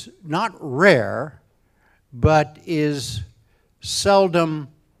is not rare, but is seldom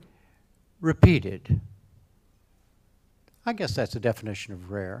repeated. I guess that's the definition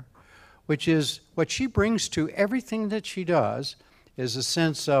of rare, which is what she brings to everything that she does is a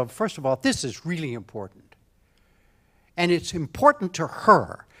sense of, first of all, this is really important. And it's important to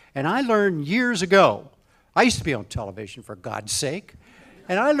her. And I learned years ago, I used to be on television, for God's sake,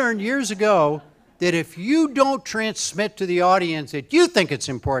 and I learned years ago that if you don't transmit to the audience that you think it's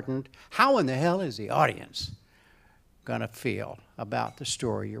important, how in the hell is the audience going to feel about the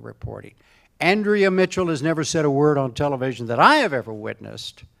story you're reporting? Andrea Mitchell has never said a word on television that I have ever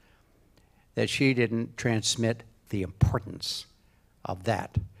witnessed that she didn't transmit the importance of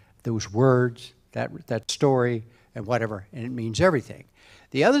those words, that story, and whatever, and it means everything.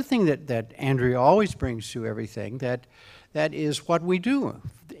 The other thing that Andrea always brings to everything that is what we do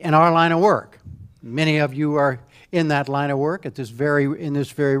in our line of work. Many of you are in that line of work in this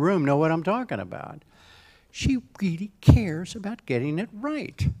very room know what I'm talking about. She really cares about getting it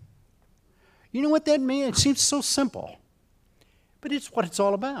right. You know what that means? It seems so simple, but it's what it's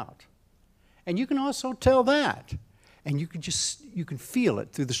all about. And you can also tell that, and you can feel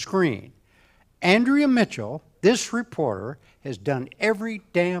it through the screen. Andrea Mitchell, this reporter, has done every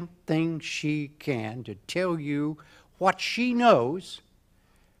damn thing she can to tell you what she knows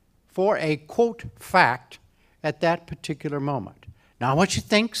for a, quote, fact at that particular moment. Not what she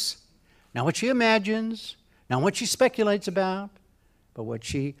thinks, not what she imagines, not what she speculates about, but what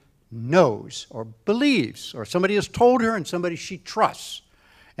she knows or believes, or somebody has told her and somebody she trusts.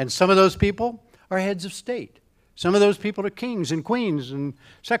 And some of those people are heads of state. Some of those people are kings and queens and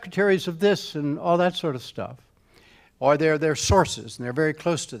secretaries of this and all that sort of stuff. Or they're their sources, and they're very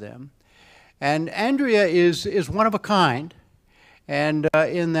close to them. And Andrea is one of a kind, and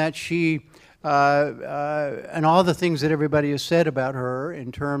in that she, and all the things that everybody has said about her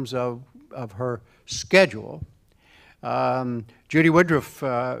in terms of her schedule. Judy Woodruff,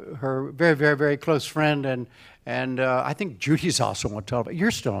 her very, very, very close friend, and I think Judy's also on television.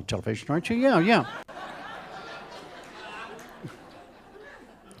 You're still on television, aren't you? Yeah.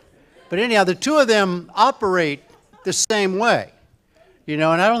 But anyhow, the two of them operate the same way, you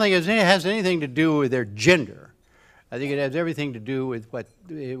know, and I don't think it has anything to do with their gender. I think it has everything to do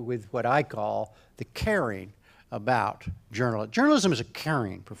with what I call the caring about journalism. Journalism is a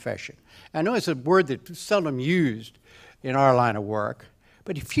caring profession. I know it's a word that's seldom used in our line of work,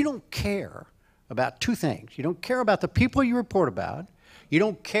 but if you don't care about two things, you don't care about the people you report about, you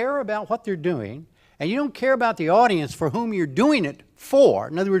don't care about what they're doing, and you don't care about the audience for whom you're doing it for,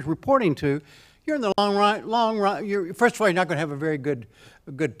 in other words, reporting to, you're in the long run, first of all, you're not going to have a very good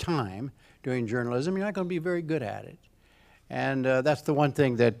time doing journalism. You're not going to be very good at it. And that's the one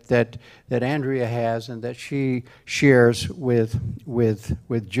thing that Andrea has and that she shares with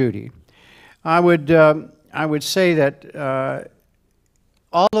Judy. I would say that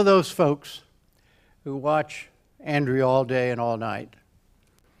all of those folks who watch Andrea all day and all night,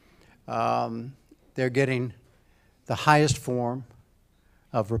 they're getting the highest form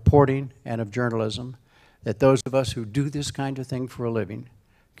of reporting and of journalism that those of us who do this kind of thing for a living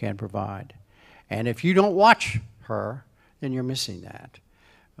can provide. And if you don't watch her, then you're missing that.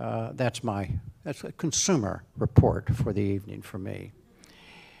 That's a consumer report for the evening for me.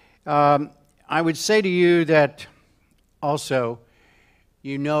 I would say to you that also,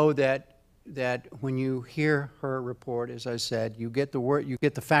 you know that that when you hear her report, as I said, you get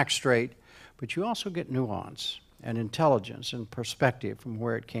the facts straight, but you also get nuance and intelligence and perspective from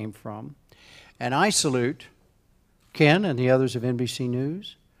where it came from. And I salute Ken and the others of NBC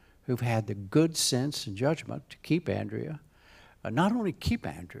News who've had the good sense and judgment to keep Andrea, not only keep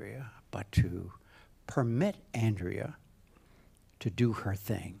Andrea, but to permit Andrea to do her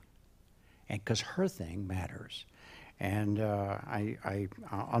thing, and because her thing matters. And I,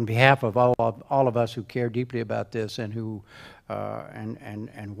 on behalf of all of us who care deeply about this and who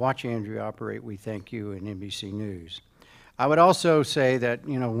and watch Andrea operate, we thank you in NBC News. I would also say that,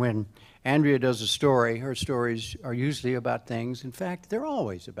 you know, when Andrea does a story, her stories are usually about things. In fact, they're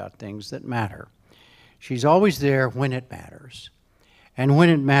always about things that matter. She's always there when it matters. And when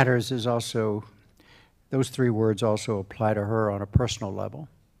it matters is also, those three words also apply to her on a personal level.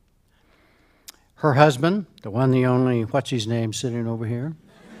 Her husband, the one, the only, what's his name sitting over here,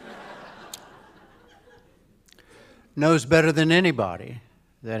 knows better than anybody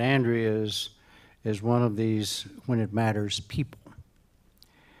that Andrea is one of these when it matters people.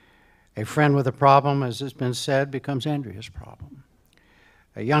 A friend with a problem, as has been said, becomes Andrea's problem.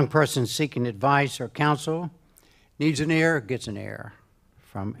 A young person seeking advice or counsel needs an ear, gets an ear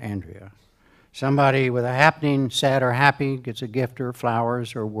from Andrea. Somebody with a happening, sad or happy, gets a gift or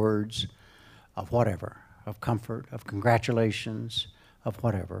flowers or words of whatever, of comfort, of congratulations, of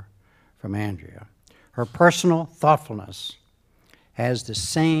whatever, from Andrea. Her personal thoughtfulness has the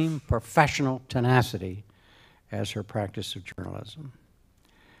same professional tenacity as her practice of journalism.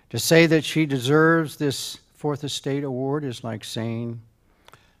 To say that she deserves this Fourth Estate Award is like saying,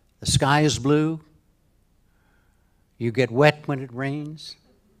 the sky is blue, you get wet when it rains,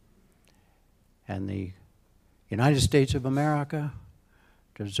 and the United States of America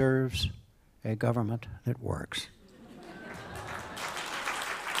deserves a government that works.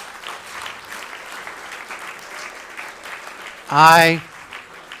 I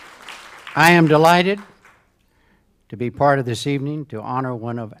am delighted to be part of this evening to honor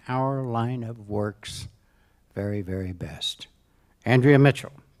one of our line of work's very, very best, Andrea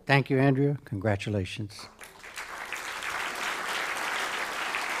Mitchell. Thank you, Andrea. Congratulations.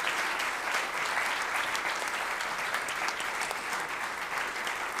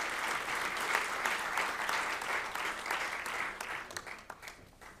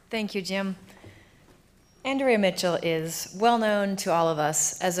 Thank you, Jim. Andrea Mitchell is well known to all of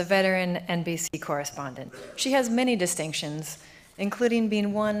us as a veteran NBC correspondent. She has many distinctions, including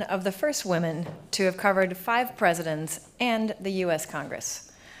being one of the first women to have covered 5 presidents and the U.S.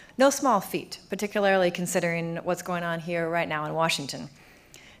 Congress. No small feat, particularly considering what's going on here right now in Washington.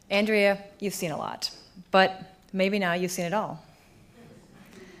 Andrea, you've seen a lot, but maybe now you've seen it all.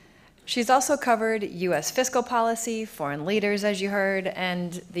 She's also covered U.S. fiscal policy, foreign leaders, as you heard,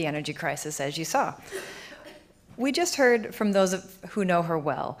 and the energy crisis, as you saw. We just heard from those who know her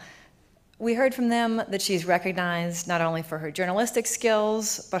well. We heard from them that she's recognized not only for her journalistic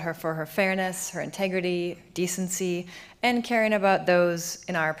skills, but for her fairness, her integrity, decency, and caring about those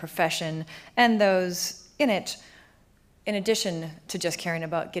in our profession and those in it, in addition to just caring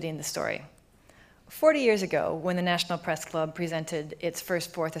about getting the story. 40 years ago, when the National Press Club presented its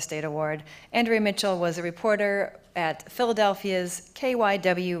first Fourth Estate Award, Andrea Mitchell was a reporter at Philadelphia's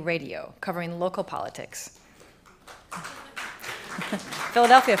KYW Radio, covering local politics.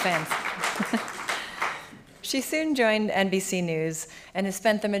 Philadelphia fans. She soon joined NBC News and has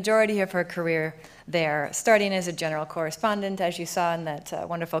spent the majority of her career there, starting as a general correspondent, as you saw in that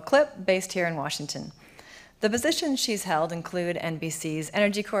wonderful clip, based here in Washington. The positions she's held include NBC's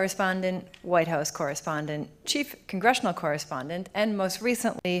energy correspondent, White House correspondent, chief congressional correspondent, and most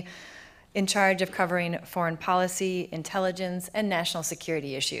recently, in charge of covering foreign policy, intelligence, and national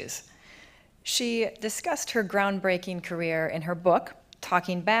security issues. She discussed her groundbreaking career in her book,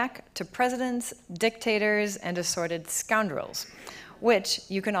 Talking Back to Presidents, Dictators, and Assorted Scoundrels, which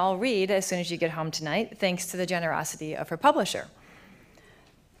you can all read as soon as you get home tonight, thanks to the generosity of her publisher.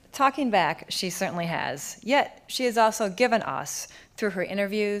 Talking back, she certainly has, yet she has also given us, through her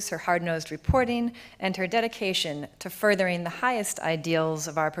interviews, her hard-nosed reporting, and her dedication to furthering the highest ideals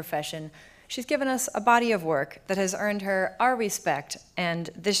of our profession, she's given us a body of work that has earned her our respect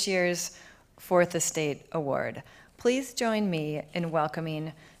and this year's Fourth Estate Award. Please join me in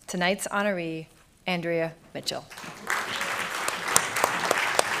welcoming tonight's honoree, Andrea Mitchell.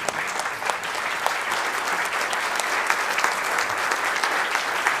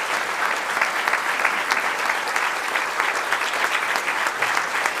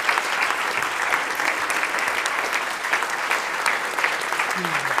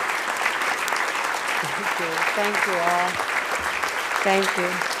 Thank you all. Thank you.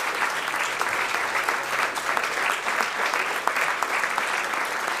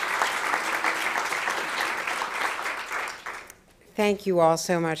 Thank you all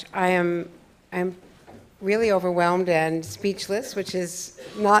so much. I'm really overwhelmed and speechless, which is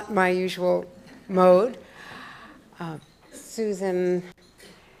not my usual mode. Susan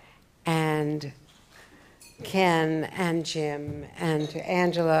and Ken and Jim and to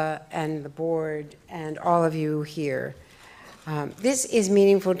Angela and the board and all of you here. This is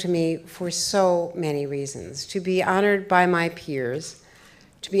meaningful to me for so many reasons. To be honored by my peers,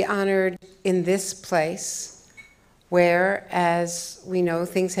 to be honored in this place where, as we know,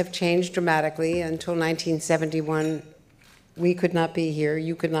 things have changed dramatically. Until 1971, we could not be here,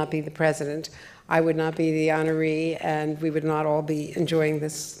 you could not be the president, I would not be the honoree, and we would not all be enjoying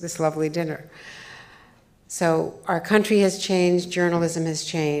this lovely dinner. So our country has changed, journalism has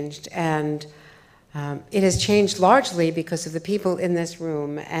changed, and it has changed largely because of the people in this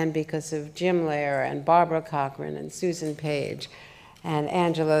room and because of Jim Lehrer and Barbara Cochran and Susan Page and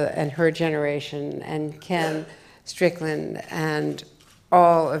Angela and her generation and Ken Strickland and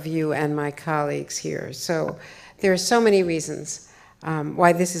all of you and my colleagues here. So there are so many reasons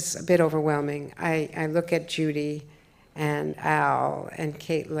why this is a bit overwhelming. I look at Judy and Al and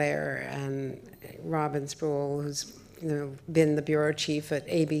Kate Lehrer and Robin Sproul, who's been the bureau chief at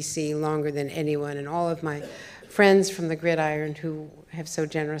ABC longer than anyone, and all of my friends from the Gridiron who have so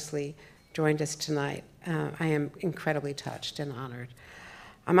generously joined us tonight. I am incredibly touched and honored.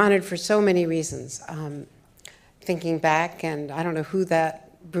 I'm honored for so many reasons. Thinking back, and I don't know who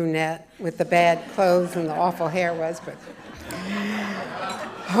that brunette with the bad clothes and the awful hair was, but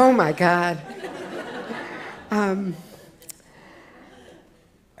oh my God.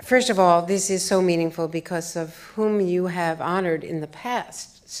 First of all, this is so meaningful because of whom you have honored in the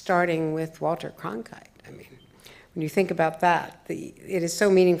past, starting with Walter Cronkite. I mean, when you think about that, it is so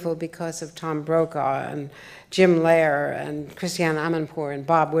meaningful because of Tom Brokaw and Jim Lehrer and Christiane Amanpour and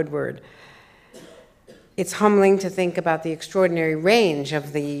Bob Woodward. It's humbling to think about the extraordinary range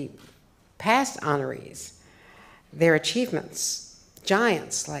of the past honorees, their achievements,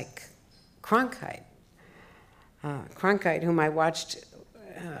 giants like Cronkite. Cronkite, whom I watched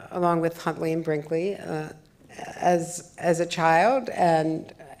along with Huntley and Brinkley as a child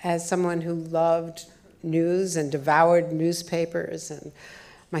and as someone who loved news and devoured newspapers. And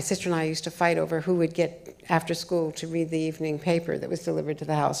my sister and I used to fight over who would get after school to read the evening paper that was delivered to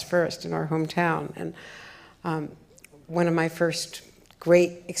the house first in our hometown. And one of my first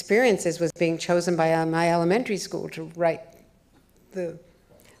great experiences was being chosen by my elementary school to write the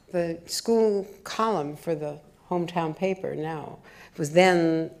school column for the hometown paper now. It was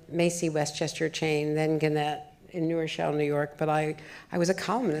then Macy Westchester Chain, then Gannett in New Rochelle, New York, but I was a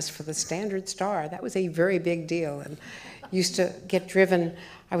columnist for the Standard Star. That was a very big deal, and used to get driven.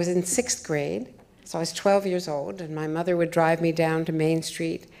 I was in 6th grade, so I was 12 years old, and my mother would drive me down to Main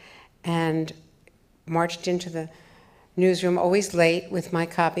Street and marched into the newsroom, always late, with my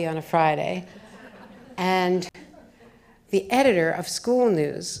copy on a Friday. And the editor of School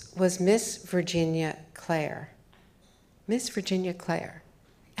News was Miss Virginia Clare. Miss Virginia Clare.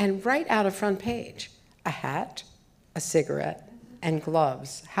 And right out of front page, a hat, a cigarette, and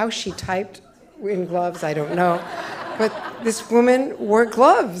gloves. How she typed in gloves, I don't know. But this woman wore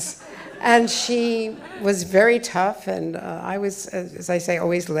gloves. And she was very tough, and I was, as I say,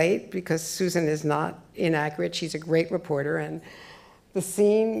 always late, because Susan is not inaccurate. She's a great reporter, and the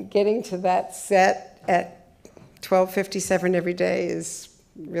scene getting to that set at 12:57 every day is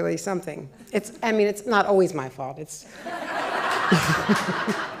really something. I mean, it's not always my fault. It's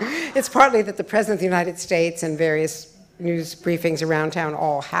partly that the President of the United States and various news briefings around town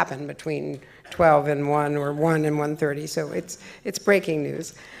all happen between 12 and 1 or 1 and 1:30, so it's breaking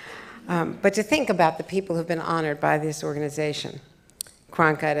news. But to think about the people who've been honored by this organization,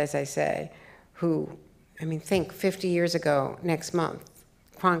 Cronkite, as I say, who, I mean, think 50 years ago next month,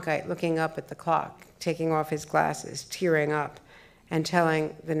 Cronkite looking up at the clock, taking off his glasses, tearing up, and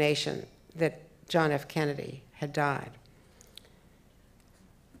telling the nation that John F. Kennedy had died.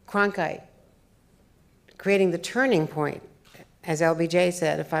 Cronkite creating the turning point, as LBJ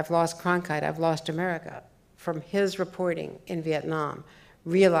said, if I've lost Cronkite, I've lost America, from his reporting in Vietnam,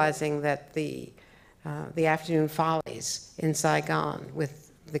 realizing that the afternoon follies in Saigon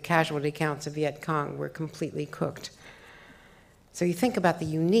with the casualty counts of Viet Cong were completely cooked. So you think about the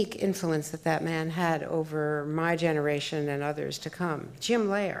unique influence that man had over my generation and others to come. Jim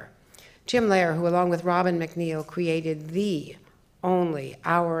Lehrer, who along with Robin McNeil created the only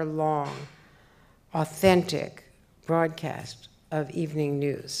hour-long, authentic broadcast of evening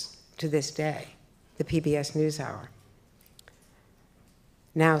news to this day, the PBS NewsHour.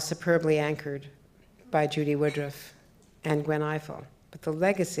 Now superbly anchored by Judy Woodruff and Gwen Ifill. But the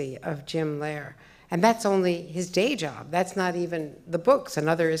legacy of Jim Lehrer And that's only his day job. That's not even the books.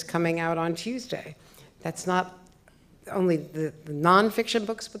 Another is coming out on Tuesday. That's not only the nonfiction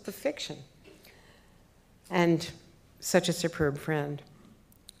books, but the fiction. And such a superb friend.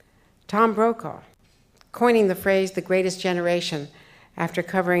 Tom Brokaw, coining the phrase, the greatest generation, after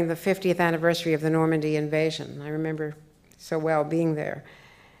covering the 50th anniversary of the Normandy invasion. I remember so well being there.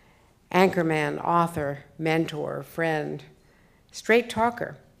 Anchorman, author, mentor, friend, straight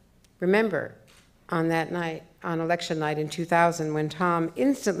talker. Remember on that night, on election night in 2000, when Tom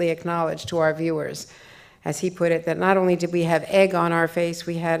instantly acknowledged to our viewers, as he put it, that not only did we have egg on our face,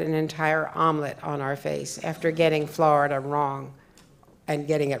 we had an entire omelet on our face after getting Florida wrong, and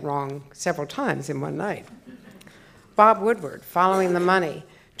getting it wrong several times in one night. Bob Woodward, following the money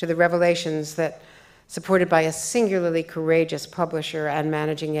to the revelations that, supported by a singularly courageous publisher and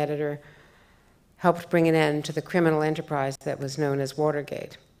managing editor, helped bring an end to the criminal enterprise that was known as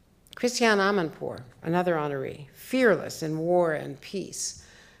Watergate. Christiane Amanpour, another honoree, fearless in war and peace,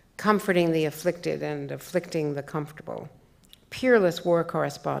 comforting the afflicted and afflicting the comfortable, peerless war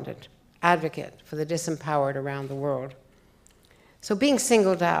correspondent, advocate for the disempowered around the world. So being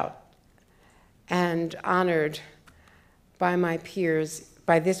singled out and honored by my peers,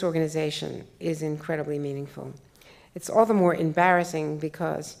 by this organization, is incredibly meaningful. It's all the more embarrassing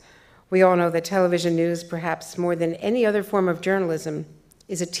because we all know that television news, perhaps more than any other form of journalism,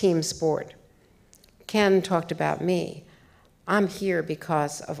 is a team sport. Ken talked about me. I'm here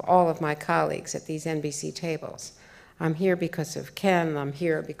because of all of my colleagues at these NBC tables. I'm here because of Ken. I'm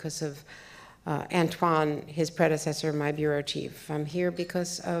here because of Antoine, his predecessor, my bureau chief. I'm here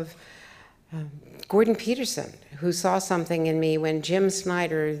because of Gordon Peterson, who saw something in me when Jim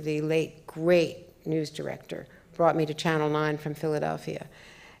Snyder, the late great news director, brought me to Channel 9 from Philadelphia.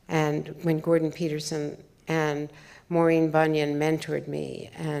 And when Gordon Peterson and Maureen Bunyan mentored me,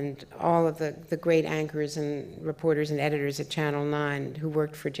 and all of the great anchors and reporters and editors at Channel 9 who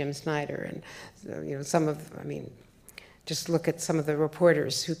worked for Jim Snyder, and you know, some of, I mean, just look at some of the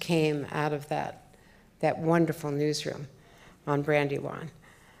reporters who came out of that wonderful newsroom on Brandywine.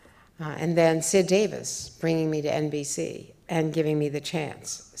 And then Sid Davis bringing me to NBC and giving me the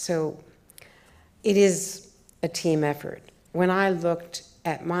chance. So it is a team effort. When I looked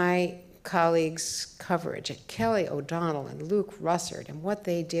at my colleagues' coverage, at Kelly O'Donnell and Luke Russert and what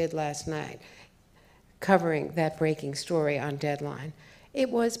they did last night, covering that breaking story on Deadline, it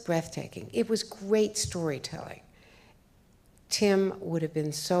was breathtaking. It was great storytelling. Tim would have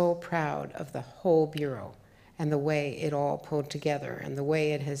been so proud of the whole Bureau and the way it all pulled together and the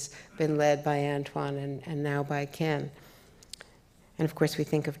way it has been led by Antoine and now by Ken. And of course, we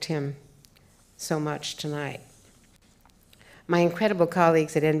think of Tim so much tonight. My incredible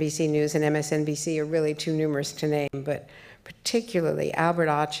colleagues at NBC News and MSNBC are really too numerous to name, but particularly Albert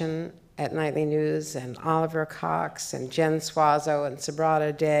Otchen at Nightly News, and Oliver Cox, and Jen Suazo, and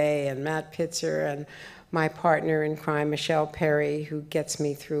Sabrata Day, and Matt Pitzer, and my partner in crime, Michelle Perry, who gets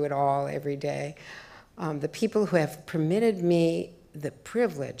me through it all every day. The people who have permitted me the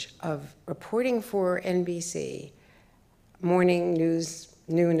privilege of reporting for NBC, morning, news,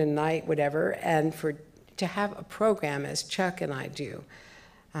 noon and night, whatever, and to have a program as Chuck and I do,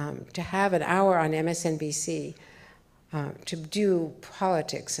 to have an hour on MSNBC, to do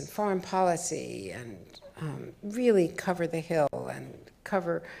politics and foreign policy and really cover the Hill and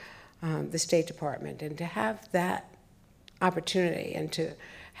cover the State Department, and to have that opportunity and to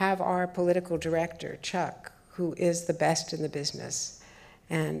have our political director, Chuck, who is the best in the business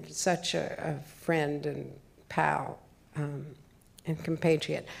and such a friend and pal and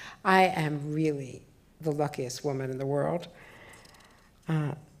compatriot. I am really the luckiest woman in the world.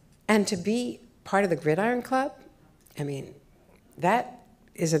 And to be part of the Gridiron Club, I mean, that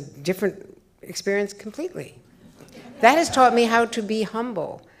is a different experience completely. That has taught me how to be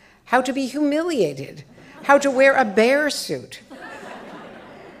humble, how to be humiliated, how to wear a bear suit,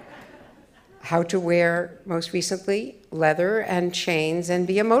 how to wear, most recently, leather and chains and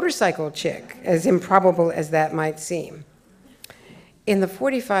be a motorcycle chick, as improbable as that might seem. In the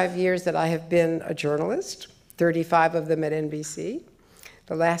 45 years that I have been a journalist, 35 of them at NBC,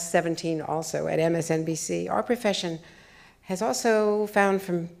 the last 17 also at MSNBC, our profession has also found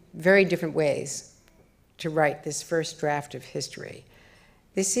from very different ways to write this first draft of history.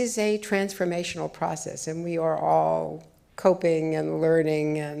 This is a transformational process, and we are all coping and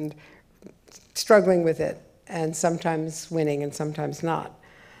learning and struggling with it, and sometimes winning and sometimes not.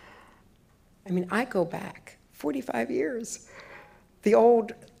 I mean, I go back 45 years. The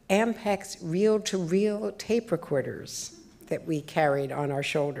old Ampex reel-to-reel tape recorders that we carried on our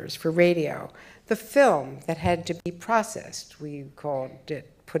shoulders for radio, the film that had to be processed, we called it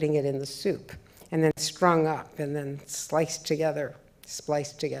putting it in the soup, and then strung up, and then spliced together.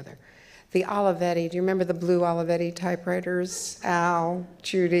 The Olivetti, do you remember the blue Olivetti typewriters? Al,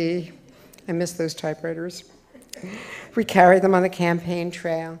 Judy, I miss those typewriters. We carried them on the campaign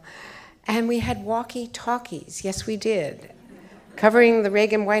trail. And we had walkie-talkies, yes we did. Covering the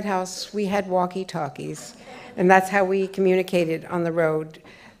Reagan White House, we had walkie-talkies. And that's how we communicated on the road.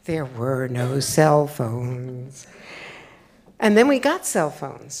 There were no cell phones. And then we got cell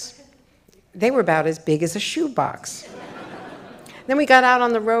phones. They were about as big as a shoebox. Then we got out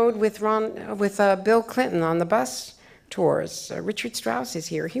on the road with Bill Clinton on the bus tours. Richard Strauss is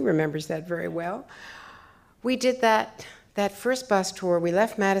here. He remembers that very well. We did that first bus tour. We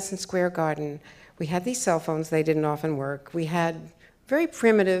left Madison Square Garden. We had these cell phones. They didn't often work. We had very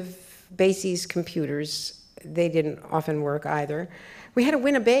primitive Bases computers. They didn't often work either. We had a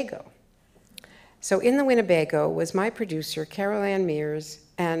Winnebago. So in the Winnebago was my producer, Carol Ann Mears,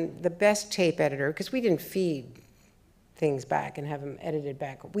 and the best tape editor, because we didn't feed things back and have them edited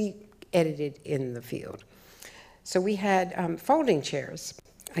back. We edited in the field. So we had folding chairs.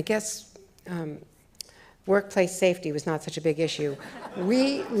 I guess workplace safety was not such a big issue.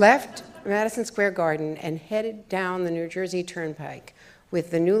 We left Madison Square Garden and headed down the New Jersey Turnpike with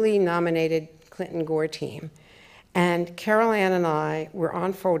the newly nominated Clinton-Gore team. And Carol Ann and I were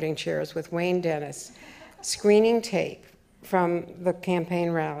on folding chairs with Wayne Dennis, screening tape from the campaign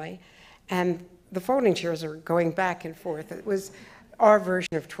rally. And the folding chairs are going back and forth. It was our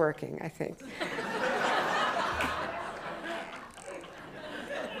version of twerking, I think.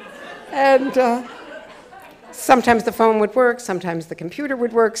 And sometimes the phone would work, sometimes the computer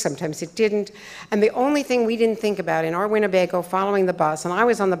would work, sometimes it didn't. And the only thing we didn't think about in our Winnebago following the bus, and I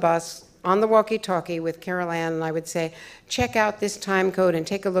was on the bus on the walkie-talkie with Carol Ann, and I would say, check out this time code and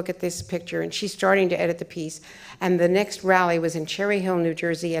take a look at this picture. And she's starting to edit the piece. And the next rally was in Cherry Hill, New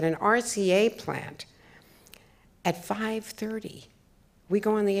Jersey, at an RCA plant at 5:30. We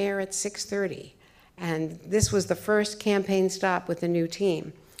go on the air at 6:30. And this was the first campaign stop with the new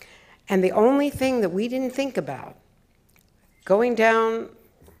team. And the only thing that we didn't think about, going down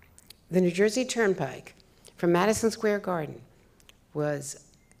the New Jersey Turnpike from Madison Square Garden, was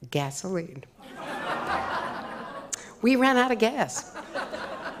gasoline. We ran out of gas.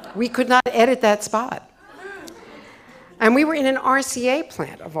 We could not edit that spot. And we were in an RCA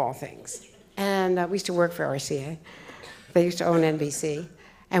plant, of all things. And we used to work for RCA. They used to own NBC.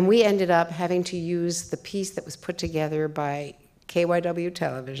 And we ended up having to use the piece that was put together by KYW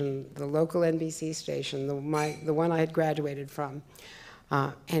Television, the local NBC station, the one I had graduated from.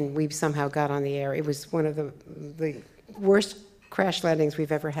 And we somehow got on the air. It was one of the worst crash landings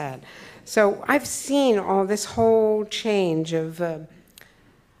we've ever had. So I've seen all this whole change of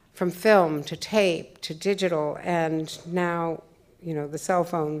from film to tape to digital, and now, you know, the cell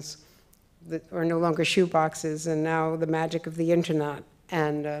phones that are no longer shoe boxes, and now the magic of the internet,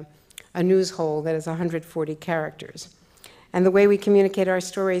 and a news hole that is 140 characters. And the way we communicate our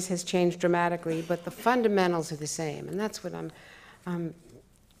stories has changed dramatically, but the fundamentals are the same, and that's what I'm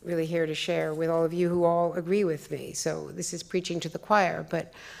really here to share with all of you who all agree with me. So this is preaching to the choir,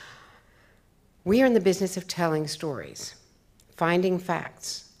 but we are in the business of telling stories, finding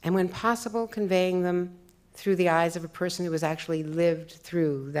facts, and when possible, conveying them through the eyes of a person who has actually lived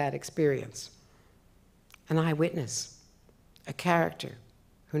through that experience. An eyewitness, a character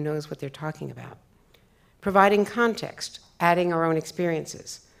who knows what they're talking about. Providing context, adding our own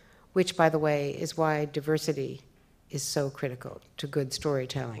experiences, which, by the way, is why diversity is so critical to good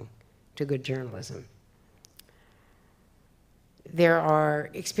storytelling, to good journalism. There are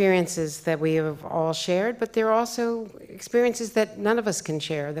experiences that we have all shared, but there are also experiences that none of us can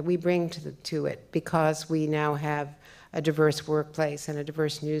share, that we bring to it because we now have a diverse workplace and a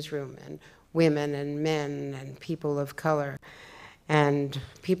diverse newsroom, and women and men and people of color and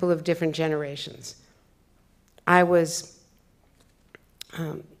people of different generations. I was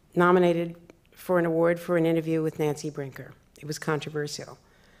nominated for an award for an interview with Nancy Brinker. It was controversial.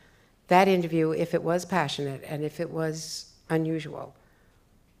 That interview, if it was passionate and if it was unusual,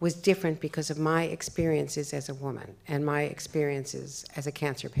 was different because of my experiences as a woman and my experiences as a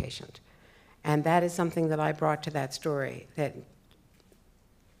cancer patient. And that is something that I brought to that story that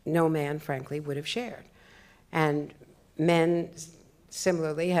no man, frankly, would have shared. And men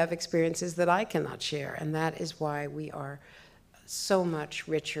similarly have experiences that I cannot share, and that is why we are so much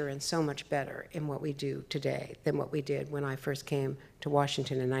richer and so much better in what we do today than what we did when I first came to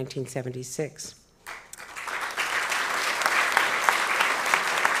Washington in 1976.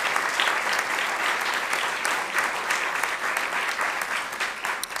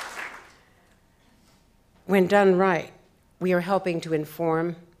 When done right, we are helping to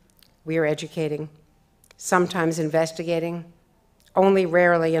inform, We are educating, sometimes investigating, only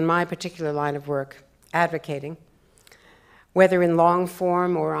rarely in my particular line of work, advocating. Whether in long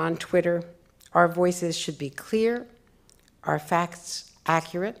form or on Twitter, our voices should be clear, our facts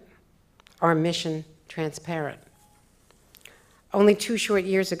accurate, our mission transparent. Only 2 short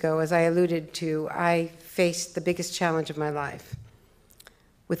years ago, as I alluded to, I faced the biggest challenge of my life.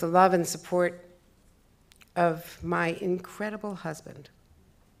 With the love and support of my incredible husband,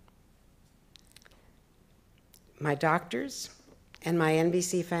 my doctors, and my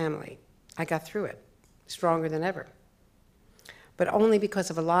NBC family, I got through it, stronger than ever. But only because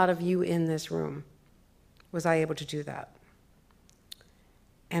of a lot of you in this room was I able to do that.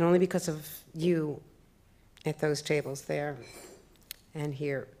 And only because of you at those tables there and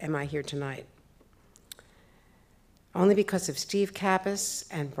here am I here tonight. Only because of Steve Kappas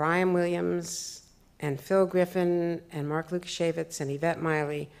and Brian Williams and Phil Griffin and Mark Lukashevitz and Yvette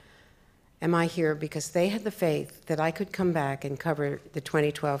Miley am I here, because they had the faith that I could come back and cover the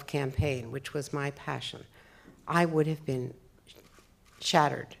 2012 campaign, which was my passion. I would have been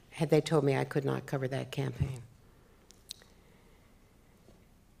shattered had they told me I could not cover that campaign.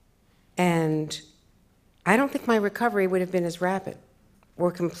 And I don't think my recovery would have been as rapid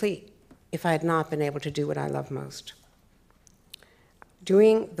or complete if I had not been able to do what I love most.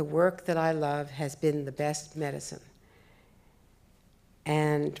 Doing the work that I love has been the best medicine.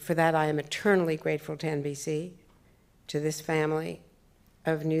 And for that, I am eternally grateful to NBC, to this family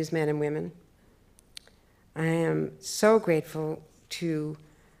of newsmen and women. I am so grateful to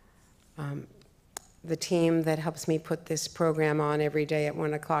the team that helps me put this program on every day at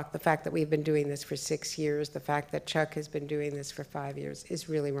 1 o'clock. The fact that we've been doing this for 6 years, the fact that Chuck has been doing this for 5 years is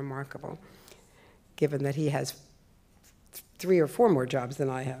really remarkable, given that he has 3 or 4 more jobs than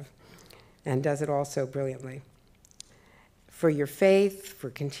I have and does it all so brilliantly. For your faith,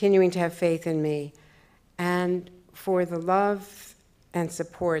 for continuing to have faith in me, and for the love and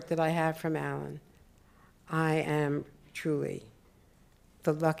support that I have from Alan. I am truly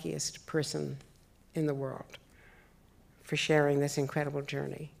the luckiest person in the world for sharing this incredible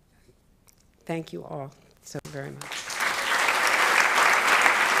journey. Thank you all so very much.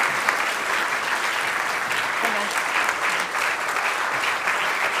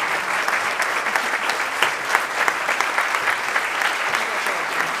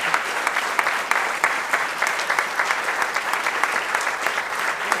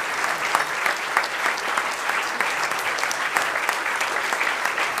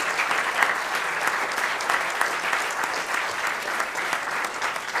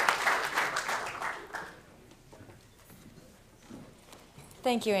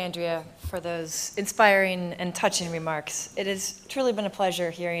 Thank you, Andrea, for those inspiring and touching remarks. It has truly been a pleasure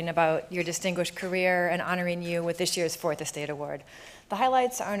hearing about your distinguished career and honoring you with this year's 4th Estate Award. The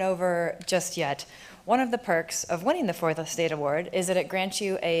highlights aren't over just yet. One of the perks of winning the 4th Estate Award is that it grants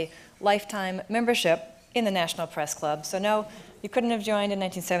you a lifetime membership in the National Press Club. So no, you couldn't have joined in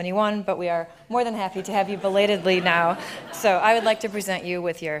 1971, but we are more than happy to have you belatedly now. So I would like to present you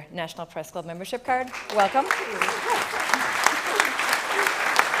with your National Press Club membership card. Welcome.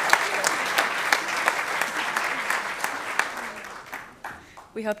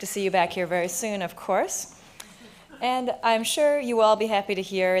 We hope to see you back here very soon, of course. And I'm sure you will all be happy to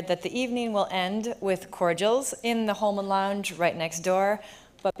hear that the evening will end with cordials in the Holman Lounge right next door.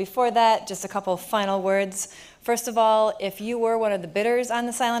 But before that, just a couple final words. First of all, if you were one of the bidders on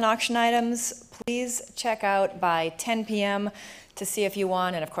the silent auction items, please check out by 10 p.m. to see if you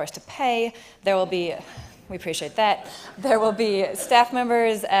won, and of course to pay. There will be, we appreciate that, there will be staff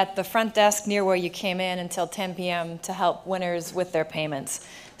members at the front desk near where you came in until 10 p.m. to help winners with their payments.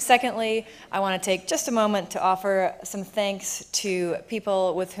 Secondly, I want to take just a moment to offer some thanks to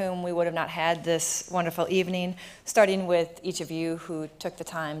people with whom we would have not had this wonderful evening, starting with each of you who took the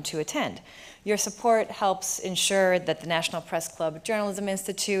time to attend. Your support helps ensure that the National Press Club Journalism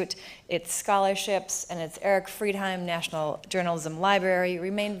Institute, its scholarships, and its Eric Friedheim National Journalism Library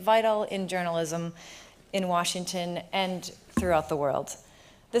remain vital in journalism in Washington and throughout the world.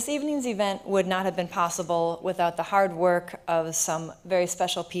 This evening's event would not have been possible without the hard work of some very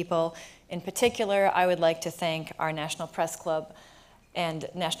special people. In particular, I would like to thank our National Press Club and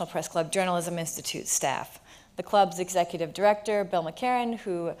National Press Club Journalism Institute staff. The club's executive director, Bill McCarran,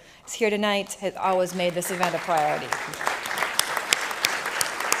 who is here tonight, has always made this event a priority.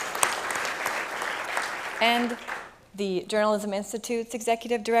 And the Journalism Institute's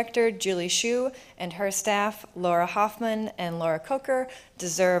executive director, Julie Hsu, and her staff, Laura Hoffman and Laura Coker,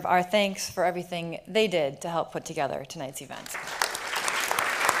 deserve our thanks for everything they did to help put together tonight's event.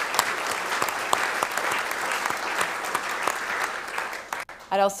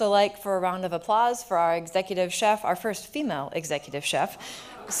 I'd also like for a round of applause for our executive chef, our first female executive chef,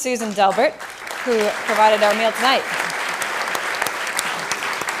 Susan Delbert, who provided our meal tonight.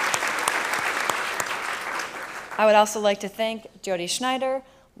 I would also like to thank Jody Schneider,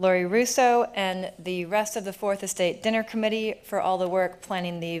 Lori Russo, and the rest of the Fourth Estate Dinner Committee for all the work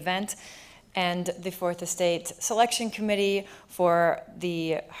planning the event, and the Fourth Estate Selection Committee for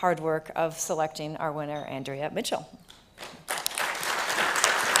the hard work of selecting our winner, Andrea Mitchell.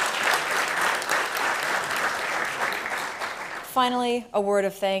 Finally, a word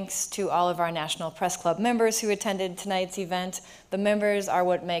of thanks to all of our National Press Club members who attended tonight's event. The members are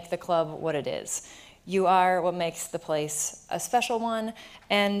what make the club what it is. You are what makes the place a special one,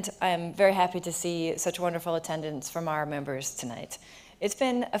 and I'm very happy to see such wonderful attendance from our members tonight. It's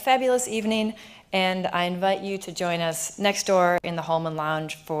been a fabulous evening, and I invite you to join us next door in the Holman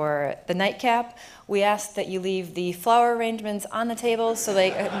Lounge for the nightcap. We ask that you leave the flower arrangements on the tables, so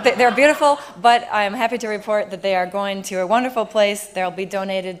they're beautiful, but I am happy to report that they are going to a wonderful place. They'll be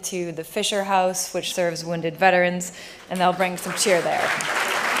donated to the Fisher House, which serves wounded veterans, and they'll bring some cheer there.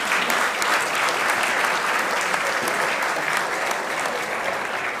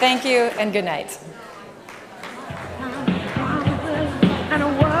 Thank you, and good night.